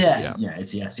 and It it's, is. Yeah. yeah,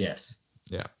 it's yes.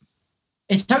 Yeah.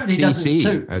 It totally doesn't DC,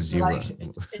 suit. as you like, were.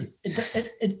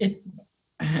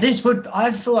 this would.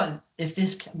 I feel like if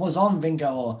this was on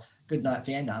Ringo or Goodnight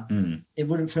Vienna, it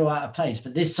wouldn't feel out of place.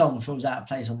 But this song feels out of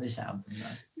place on this album.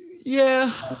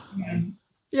 Yeah.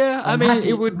 Yeah. I mean,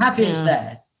 it would. I'm happy it's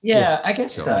there. Yeah, I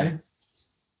guess Sure. so.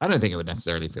 I don't think it would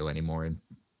necessarily feel any more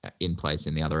in place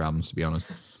in the other albums, to be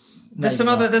honest.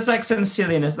 There's like some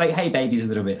silliness, like "Hey Baby's" a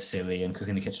little bit silly, and "Cook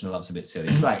in the Kitchen of Love's" a bit silly.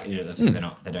 It's like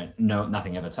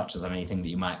nothing ever touches on anything that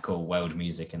you might call world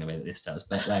music in the way that this does,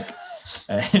 but like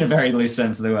in a very loose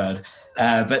sense of the word.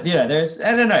 But there's,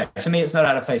 I don't know. For me, it's not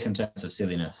out of place in terms of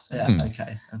silliness. Yeah.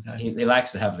 Okay. He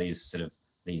likes to have these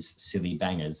silly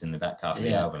bangers in the back half of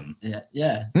the album.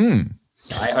 Yeah.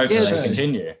 I hope that they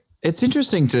continue. It's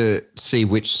interesting to see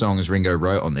which songs Ringo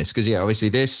wrote on this, because obviously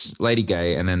this, Lady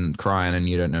Gay, and then Crying and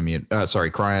You Don't Know Me.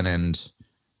 Crying and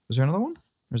was there another one?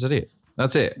 Or is that it?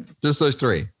 That's it. Just those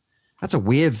three. That's a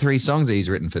weird 3 songs that he's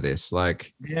written for this.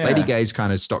 Like Lady Gay's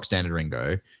kind of stock standard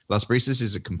Ringo. Las Brisas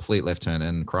is a complete left turn,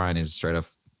 and Crying is straight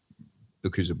off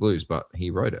Bukuza Blues, but he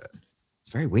wrote it.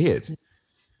 It's very weird.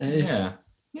 Yeah.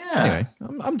 Anyway,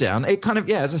 I'm down. It kind of,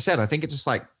 as I said, I think it just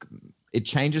like it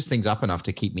changes things up enough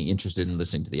to keep me interested in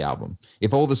listening to the album.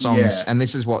 If all the songs, and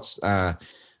this is what's, I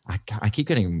keep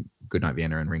getting Goodnight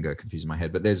Vienna and Ringo confused in my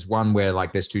head, but there's one where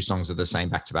like there's 2 songs of the same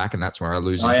back to back, and that's where I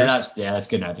lose interest. That's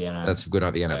Goodnight Vienna. That's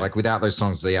Goodnight Vienna. Like without those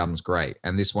songs, the album's great.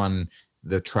 And this one,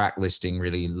 the track listing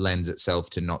really lends itself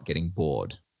to not getting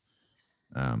bored.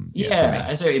 I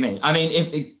see what you mean. I mean,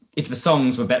 if the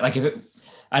songs were better, like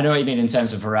I know what you mean in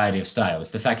terms of variety of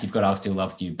styles. The fact you've got "I'll Still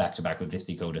Love You" back to back with "This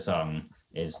Be Called a Song"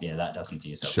 is, that doesn't do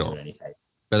yourself to anything.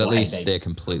 But at least they're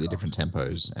completely different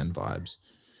tempos and vibes.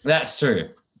 That's true.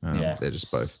 They're just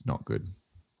both not good.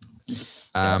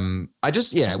 I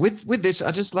just, with this,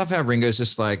 I just love how Ringo's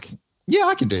just like,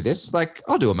 I can do this. Like,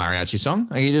 I'll do a mariachi song.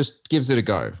 And he just gives it a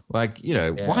go. Like,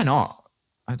 why not?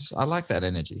 I like that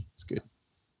energy. It's good.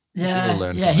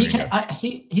 Yeah.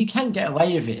 He can get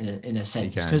away with it in a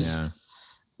sense, because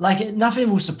like nothing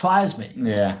will surprise me.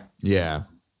 Yeah.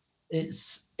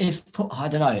 It's I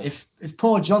don't know, if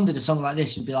poor John did a song like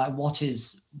this, you'd be like, what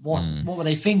were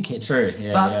they thinking? True.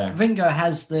 But Ringo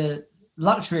has the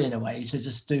luxury in a way to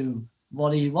just do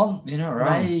what he wants. You're not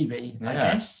wrong. Maybe. I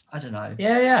guess. I don't know.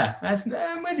 Yeah.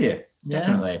 I'm with you.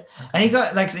 Definitely. And he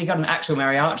got an actual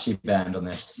mariachi band on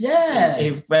this. Yeah.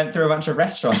 He went through a bunch of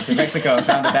restaurants in Mexico and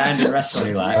found a band in a restaurant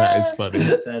he liked. It's funny.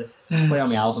 Said, play on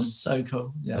the album. So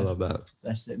cool. Yeah. I love that.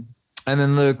 Bless him. And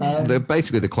then the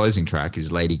basically the closing track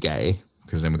is Lady Gay,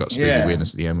 because then we got Spooky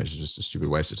Weirdness at the end, which is just a stupid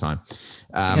waste of time.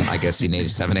 I guess he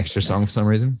needs to have an extra song for some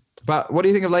reason. But what do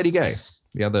you think of Lady Gay?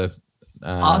 The other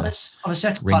on the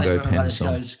second Ringo part, Penn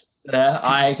song.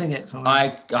 I sing it for me.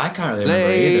 I can't really remember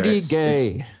Lady either.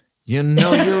 Gay, you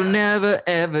know you'll never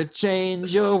ever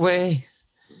change your way.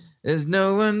 There's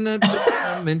no one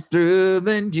that's coming through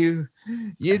than you.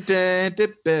 It's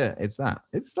that.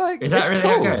 It's like, is that really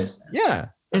cool. how it goes? Yeah.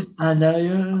 I know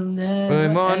you'll never.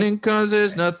 Good morning, cause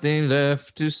there's nothing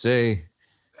left to say.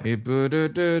 Yeah.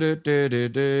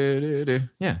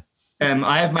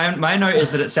 I have my note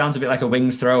is that it sounds a bit like a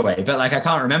Wings throwaway, but like I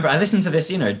can't remember. I listened to this,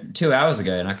 2 hours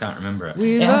ago, and I can't remember it.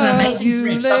 We it has an love amazing you,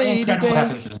 bridge. Something Lady incredible Gay.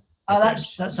 happens. In the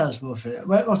That sounds more familiar.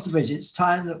 What's the bridge? It's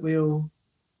time that we'll.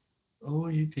 All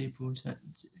you people. Can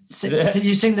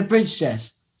you sing the bridge,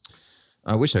 Jess?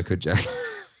 I wish I could, Jack.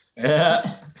 Yeah.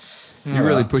 You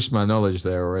really pushed my knowledge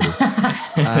there already.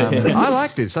 I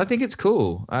like this. I think it's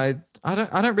cool. I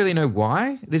don't really know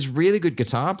why. There's really good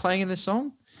guitar playing in this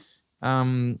song.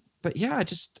 but yeah,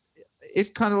 it's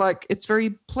kind of like, it's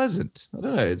very pleasant. I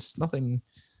don't know. It's nothing.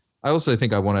 I also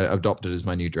think I want to adopt it as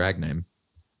my new drag name.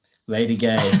 Lady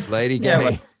Gay. Lady Gay. Yeah,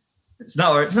 well, it's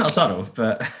not subtle,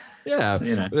 but yeah,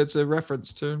 you know. But it's a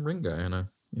reference to Ringo, and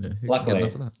who can Luckily.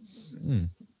 get enough of that?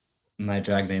 My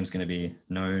drag name's going to be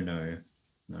No.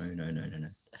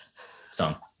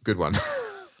 Song. Good one.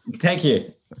 Thank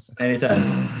you.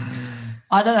 Anytime.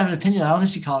 I don't have an opinion. I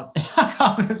honestly can't. I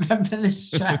can't remember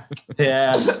this track.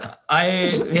 Yeah. It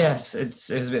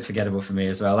was a bit forgettable for me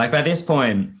as well. Like by this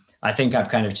point, I think I've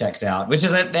kind of checked out, which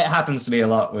is it happens to me a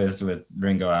lot with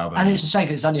Ringo albums. And it's a shame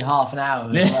 'cause it's only half an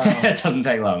hour as well. It doesn't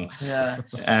take long. Yeah.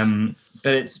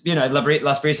 But it's,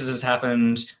 Las Brisas has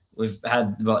happened. We've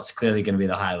had what's clearly going to be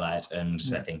the highlight, and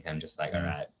I think I'm just like, all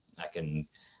right, I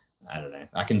don't know.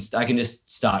 I can just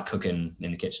start cooking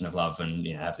in the kitchen of love and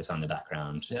have this on the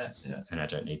background. Yeah. And I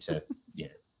don't need to.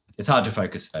 It's hard to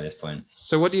focus by this point.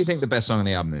 So, what do you think the best song on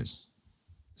the album is?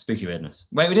 Spooky Weirdness.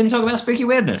 Wait, we didn't talk about Spooky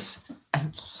Weirdness.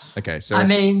 Okay, so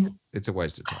it's a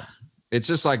waste of time. It's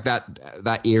just like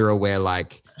that era where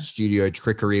like studio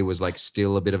trickery was like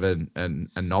still a bit of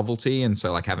a novelty, and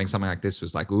so like having something like this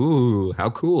was like, ooh, how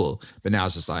cool. But now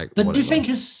it's just like. But do you think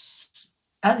it's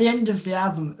at the end of the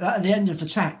album, at the end of the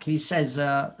track, he says,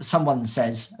 someone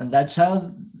says, and that's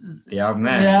how the album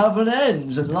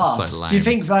ends at last. So do you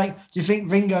think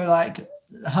Ringo like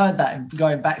heard that and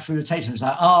going back through the tapes and was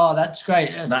like, oh, that's great.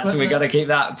 We got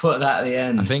to put that at the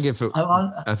end. I think if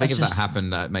that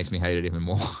happened, that makes me hate it even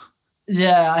more.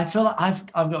 Yeah, I feel like I've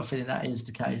got a feeling that is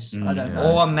the case. I don't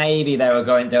know. Or maybe they were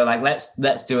like,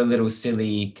 let's do a little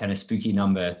silly kind of spooky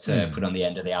number to put on the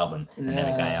end of the album. And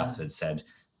then a guy afterwards said,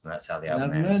 well, that's how the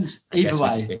album ends. Either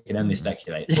way. We can only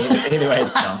spepeculate. Either way,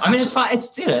 it's dumb. I mean, it's fine.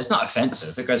 It's not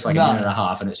offensive. It goes for like a minute and a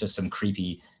half and it's just some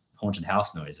creepy haunted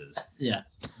house noises. Yeah.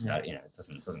 It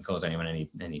doesn't cause anyone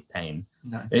any pain.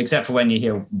 No. Except for when you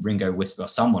hear Ringo whisper, or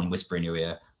someone whisper in your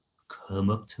ear,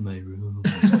 come up to my room.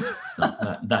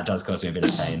 That does cause me a bit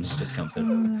of pain, discomfort.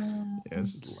 Yeah,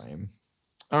 this is lame.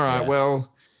 All right,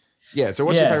 well, yeah. So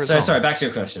what's your favorite song? Sorry, back to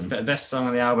your question. But best song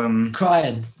on the album?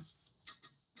 Crying.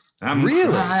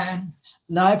 Really? Crying.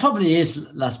 No, it probably is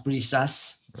Las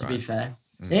Brisas, to be fair.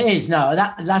 It is, no.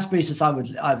 That Las Brisas I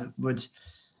would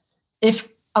if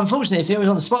unfortunately if it was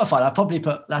on Spotify, I'd probably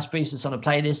put Las Brisas on a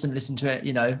playlist and listen to it,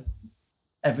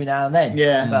 every now and then.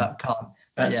 Yeah. But can't.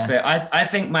 That's fair. I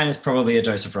think mine is probably A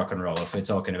Dose of Rock and Roll if we're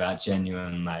talking about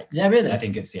genuine, like. Yeah, really? I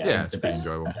think it's the best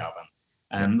enjoyable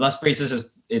album. Las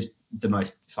Brisas is the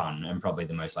most fun and probably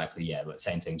the most likely,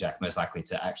 same thing, Jack, most likely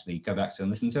to actually go back to and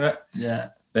listen to it. Yeah.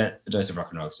 But A Dose of Rock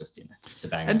and Roll is just, it's a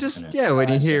banger. And just, when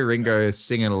you hear Ringo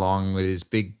singing along with his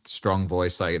big, strong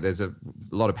voice, like there's a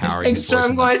lot of power in his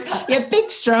strong voice. Yeah,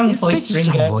 big, strong voice. Big,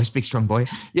 strong voice, big, strong boy.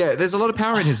 Yeah, there's a lot of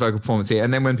power in his vocal performance here.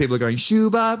 And then when people are going,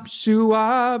 shoo-ba,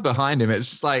 shoo-ah, behind him, it's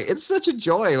just like, it's such a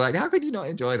joy. Like, how could you not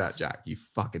enjoy that, Jack? You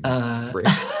fucking prick.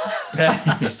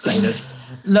 You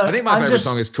sadist. Look, I think my favorite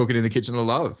song is Cooking in the Kitchen of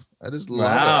Love. I just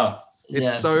love it.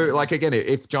 It's so, like, again,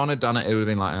 if John had done it, it would have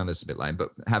been like, oh, this is a bit lame. But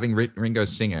having Ringo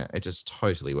sing it, it just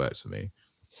totally works for me.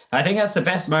 I think that's the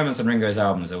best moments on Ringo's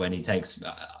albums are when he takes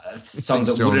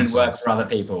songs that wouldn't work for other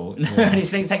people. Yeah. He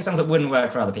takes songs that wouldn't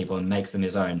work for other people and makes them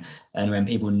his own. And when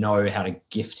people know how to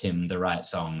gift him the right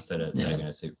songs that are going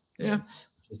to suit. Yeah.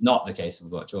 Which is not the case of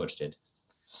what George did.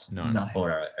 No.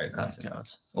 Or Eric Clapton.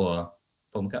 Or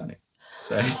Paul McCartney.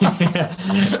 So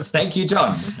thank you,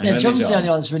 John. John's the only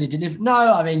one that's really delivered.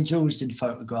 No, I mean Jules did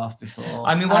Photograph before.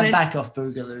 I mean, back off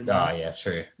Boogaloo. Oh yeah,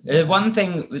 true. One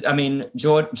thing, I mean,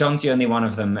 John's the only one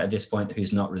of them at this point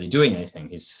who's not really doing anything.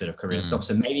 His sort of career stops,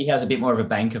 so maybe he has a bit more of a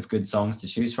bank of good songs to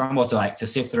choose from, or to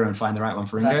sift through and find the right one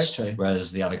for Ringo. That's true.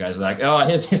 Whereas the other guys are like, oh,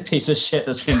 here's this piece of shit I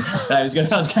was going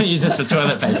to use this for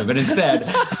toilet paper, but instead,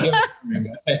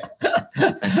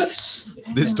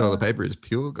 this toilet paper is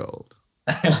pure gold.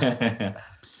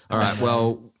 All right.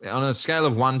 Well, on a scale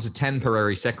of 1 to 10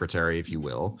 Pereri Secretary, if you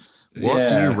will, what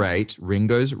do you rate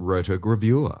Ringo's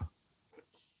Rotogravure?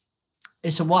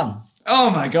 It's a 1.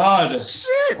 Oh my God.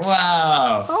 Shit.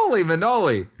 Wow. Holy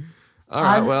manoli. All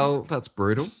right. Well, that's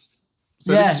brutal.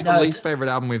 So this is your least favorite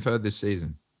album we've heard this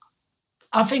season.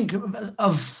 I think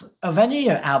of any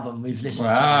album we've listened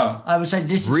to, I would say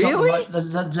this is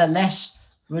the less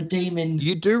redeeming.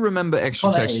 You do remember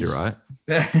Extra Texture, right?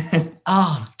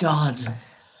 Oh God!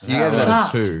 You gave that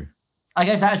a 2. I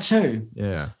gave that a 2.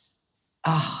 Yeah.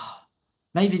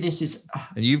 Maybe this is.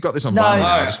 And you've got this on vinyl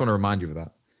now. I just want to remind you of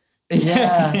that.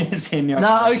 Yeah. It's in your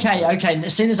okay.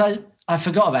 As soon as I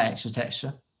forgot about Extra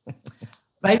Texture.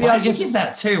 Maybe I'll give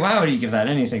that 2. Why would you give that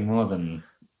anything more than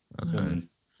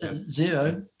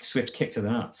 0? Swift kick to the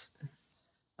nuts.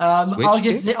 I'll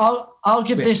give kick? I'll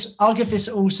give this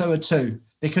also a 2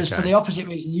 because for Okay. the opposite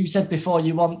reason you said before,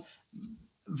 you want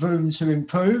room to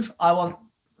improve. I want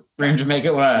Room to make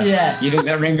it worse. Yeah. You think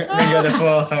that Ringo the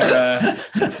Fourth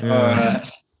or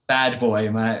Bad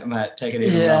Boy might take it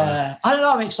even lower? Yeah, I don't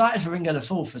know. I'm excited for Ringo the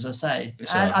Fourth, as I say.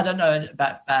 Sure. And I don't know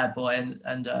about Bad Boy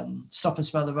and Stop and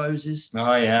Smell the Roses.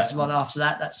 Oh yeah, There's one after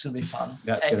that. That's going to be fun.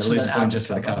 that's going to lose a Excellent point just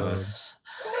for the album cover.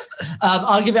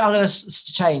 I'm going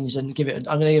to change and give it.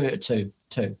 I'm going to give it a 2.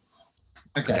 2. Okay,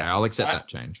 Okay. I'll accept that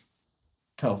change.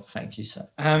 Cool. Thank you, sir.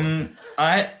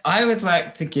 I would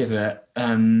like to give it.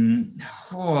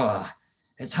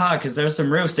 It's hard because there's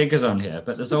some real stinkers on here,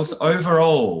 but there's also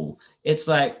overall, it's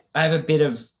like I have a bit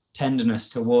of tenderness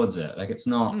towards it. Like it's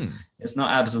not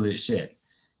absolute shit.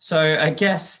 So I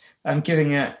guess I'm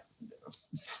giving it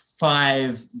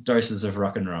 5 doses of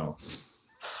rock and roll.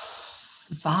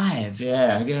 5.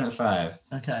 Yeah, I'm giving it 5.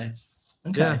 Okay.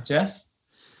 Yeah. Jess?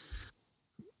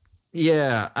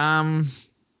 Yeah. I'm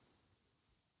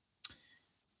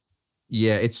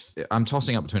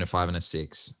tossing up between a 5 and a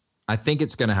 6. I think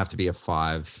it's going to have to be a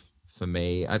 5 for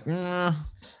me.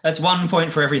 That's 1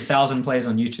 point for every 1,000 plays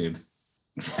on YouTube.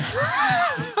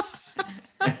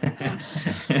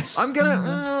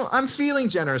 I'm feeling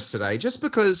generous today just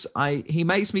because he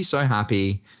makes me so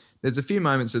happy. There's a few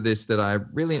moments of this that I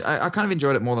kind of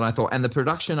enjoyed it more than I thought. And the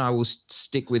production I will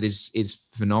stick with is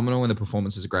phenomenal and the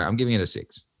performances are great. I'm giving it a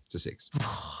 6. It's a 6.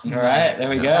 All right, there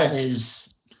we go. That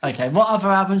is okay. What other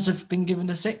albums have been given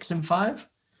a 6 and 5?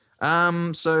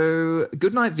 So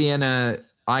Goodnight Vienna,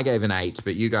 I gave an 8,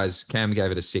 but you guys, Cam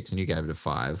gave it a 6 and you gave it a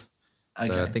 5.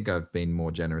 So Okay. I think I've been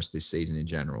more generous this season in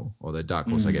general. Although Dark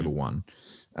Horse, I gave a 1.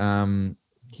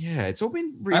 Yeah, it's all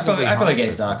been reasonably I probably high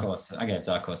gave so Dark far. Horse. I gave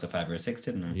Dark Horse a 5 or a 6,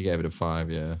 didn't I? You gave it a 5,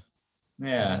 yeah.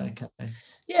 Yeah. Okay.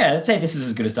 Yeah, let's say this is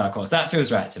as good as Dark Horse. That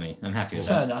feels right to me. I'm happy with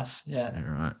Fair that. enough. Yeah.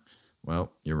 All right.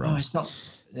 Well, you're Oh, wrong. it's not.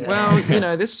 Yeah.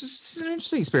 Well, this is an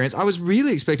interesting experience. I was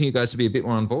really expecting you guys to be a bit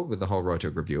more on board with the whole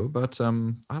Rotok reviewer, but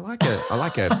I like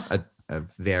a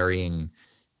varying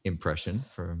impression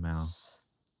from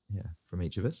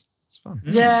each of us. It's fun.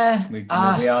 Yeah. We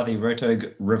are the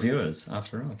Rotog reviewers,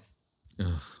 after all.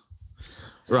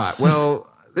 Right. Well,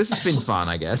 this has been fun,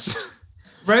 I guess.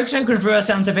 Rotog reviewer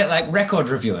sounds a bit like record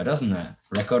reviewer, doesn't it?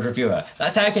 Record reviewer.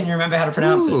 That's how can you remember how to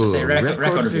pronounce it. Just say record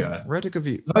reviewer. Rotok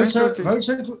review.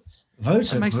 Voter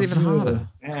That makes it even harder.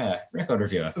 Yeah, record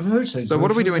reviewer. So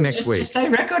what are we doing next week? Just say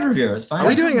record reviewer. It's fine. Are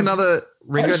we doing another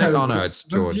Ringo? Rotok Oh no, it's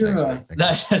George next reviewer. week.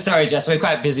 No, sorry, Jess. We're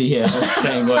quite busy here just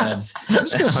saying words. I'm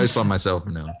just going to host by myself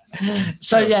from now on.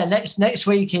 So yeah, next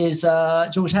week is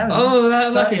George Harrison. Oh,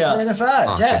 that lucky In us. the third,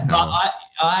 Oh, yeah. good But hell.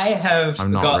 I have I'm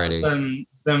not got ready. some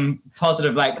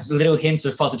positive, like little hints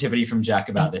of positivity from Jack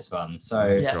about this one. So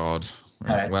Yeah. God.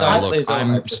 Alright, Well, so look, please don't I'm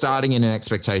hope this- starting in an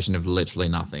expectation of literally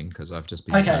nothing because I've just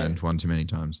been Okay. burned one too many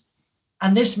times.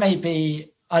 And this may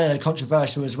be, I don't know,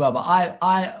 controversial as well, but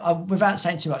I without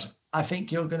saying too much, I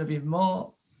think you're going to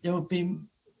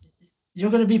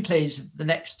be pleased with the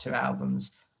next 2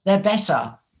 albums. They're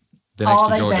better. The next Are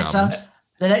to they George better? albums.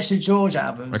 The next 2 George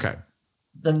albums Okay.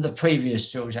 than the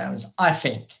previous George albums, I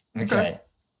think. okay.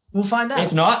 We'll find out.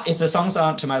 If not, if the songs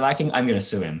aren't to my liking, I'm going to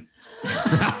sue him.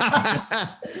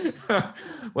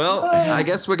 Well, I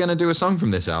guess we're going to do a song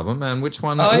from this album. And which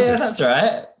one Oh is yeah, it? that's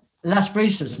right. Las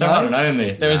Brisas, The one and no?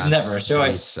 only. There was never a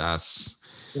choice.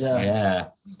 Jesus. Yeah. Yeah.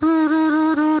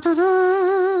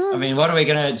 I mean, what are we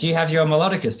gonna? Do you have your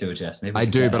melodica still, Jess? Maybe I we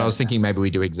can do, play but I that. was thinking maybe we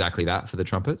do exactly that for the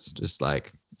trumpets. Just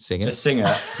like sing it. Just sing it.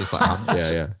 Just like,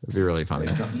 yeah. It'd be really funny.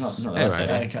 It's not the Anyway. worst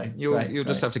idea. Okay. You'll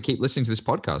just have to keep listening to this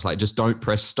podcast. Like, just don't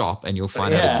press stop and you'll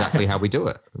find Yeah. out exactly how we do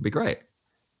it. It'd be great.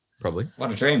 Probably.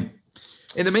 What a dream.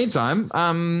 In the meantime,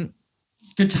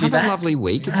 Good to be have back. a lovely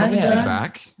week. It's lovely to be Yeah.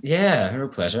 back. Yeah, real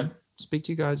pleasure. Speak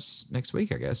to you guys next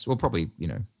week, I guess. Well, probably,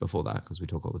 before that because we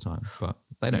talk all the time, but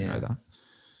they don't know that.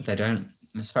 They don't.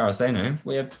 As far as they know,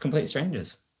 we are complete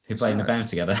strangers who play in the band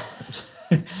together. In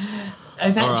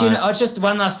fact, All do you right. know, just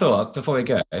one last thought before we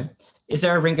go. Is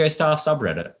there a Ringo Starr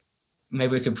subreddit?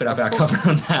 Maybe we could put up our cover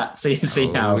on that. See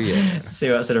Oh, yeah. see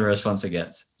what sort of response it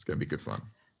gets. It's going to be good fun.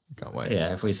 Can't wait.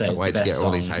 Yeah, if we say Can't it's wait the to best get song,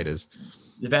 all these haters.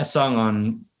 the best song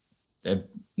on the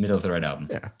Middle of the Road album.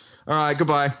 Yeah. All right.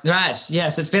 Goodbye. Right.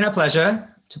 Yes, it's been a pleasure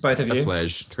to both of you. A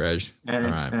pleasure. Treasure. And,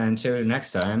 All right. and until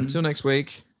next time. Until next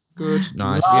week. Good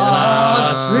night.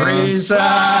 Las Brisas.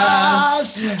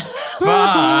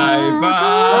 Bye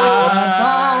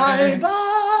bye. Bye.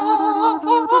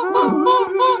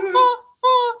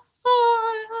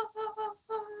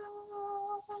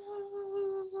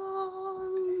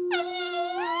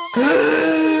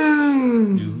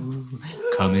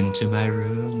 Come into my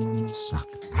room. Suck.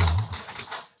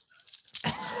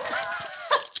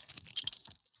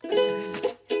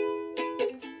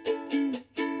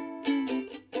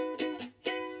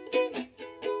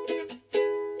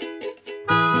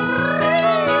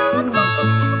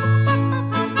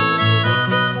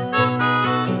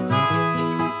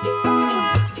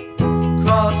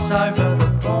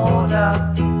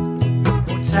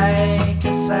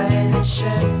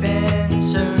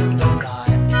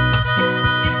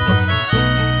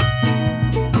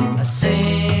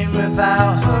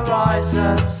 about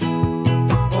horizons.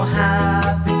 We'll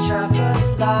have each other's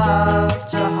love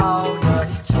to hold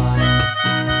us tight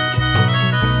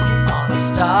on a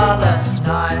starless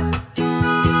night.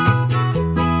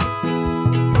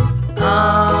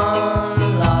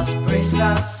 Last breeze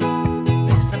us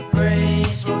is the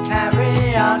breeze will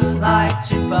carry us like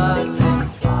two birds in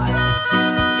flight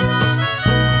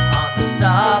on the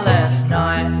starless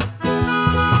night.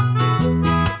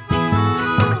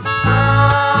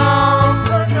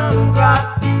 Penumbra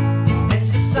is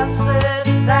the sunset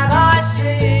that I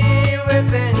see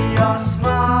within your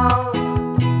smile.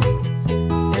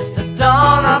 It's the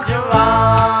dawn of your eyes.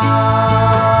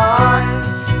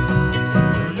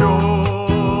 Yo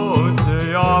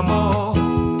te amo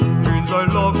means I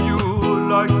love you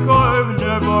like I've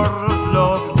never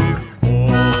loved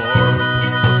before.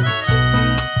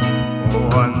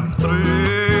 When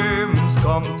dreams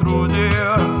come true,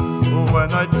 dear, when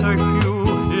I take you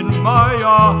in my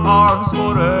arms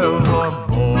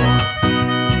forevermore,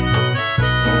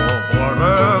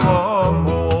 forevermore.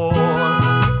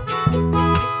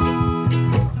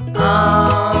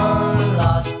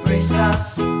 Last breeze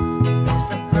us is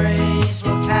the breeze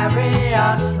will carry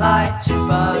us like two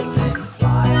birds in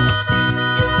flight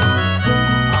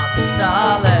on the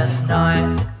starless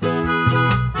night.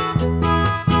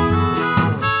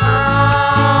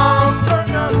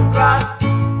 Penumbra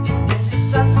is the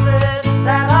sunset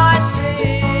that I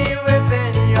see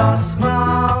within your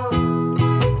smile.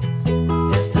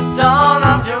 It's the dawn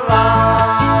of your eyes.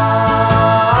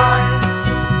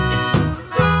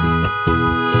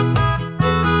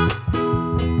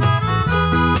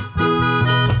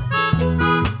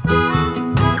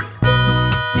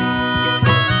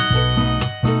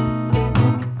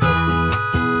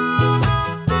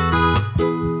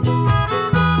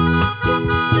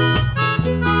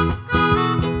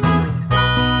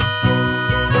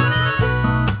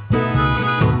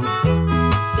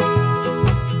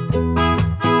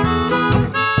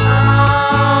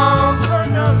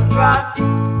 Penumbra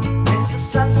is the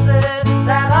sunset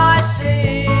that I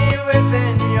see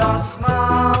within your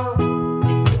smile.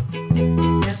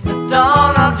 It's the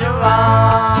dawn of your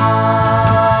eyes.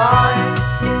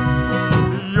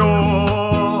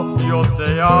 Yo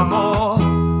te amo,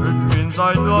 it means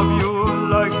I love you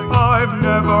like I've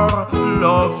never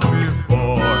loved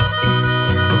before.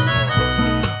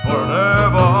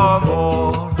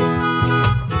 Forevermore,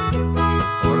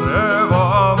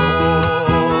 forevermore.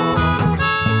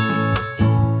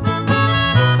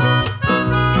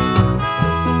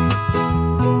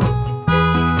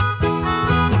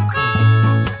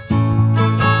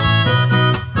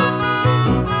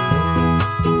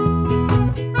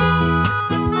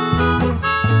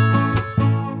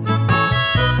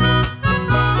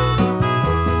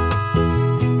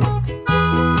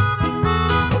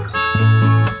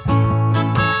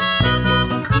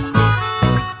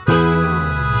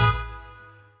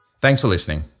 Thanks for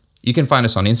listening. You can find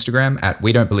us on Instagram at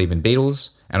We Don't Believe in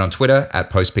Beatles and on Twitter at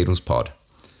PostBeatlesPod.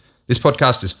 This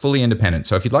podcast is fully independent,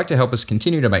 so if you'd like to help us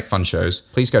continue to make fun shows,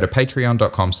 please go to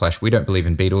patreon.com/We Don't Believe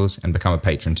in Beatles and become a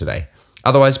patron today.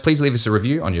 Otherwise, please leave us a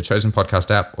review on your chosen podcast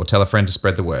app or tell a friend to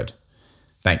spread the word.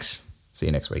 Thanks. See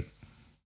you next week.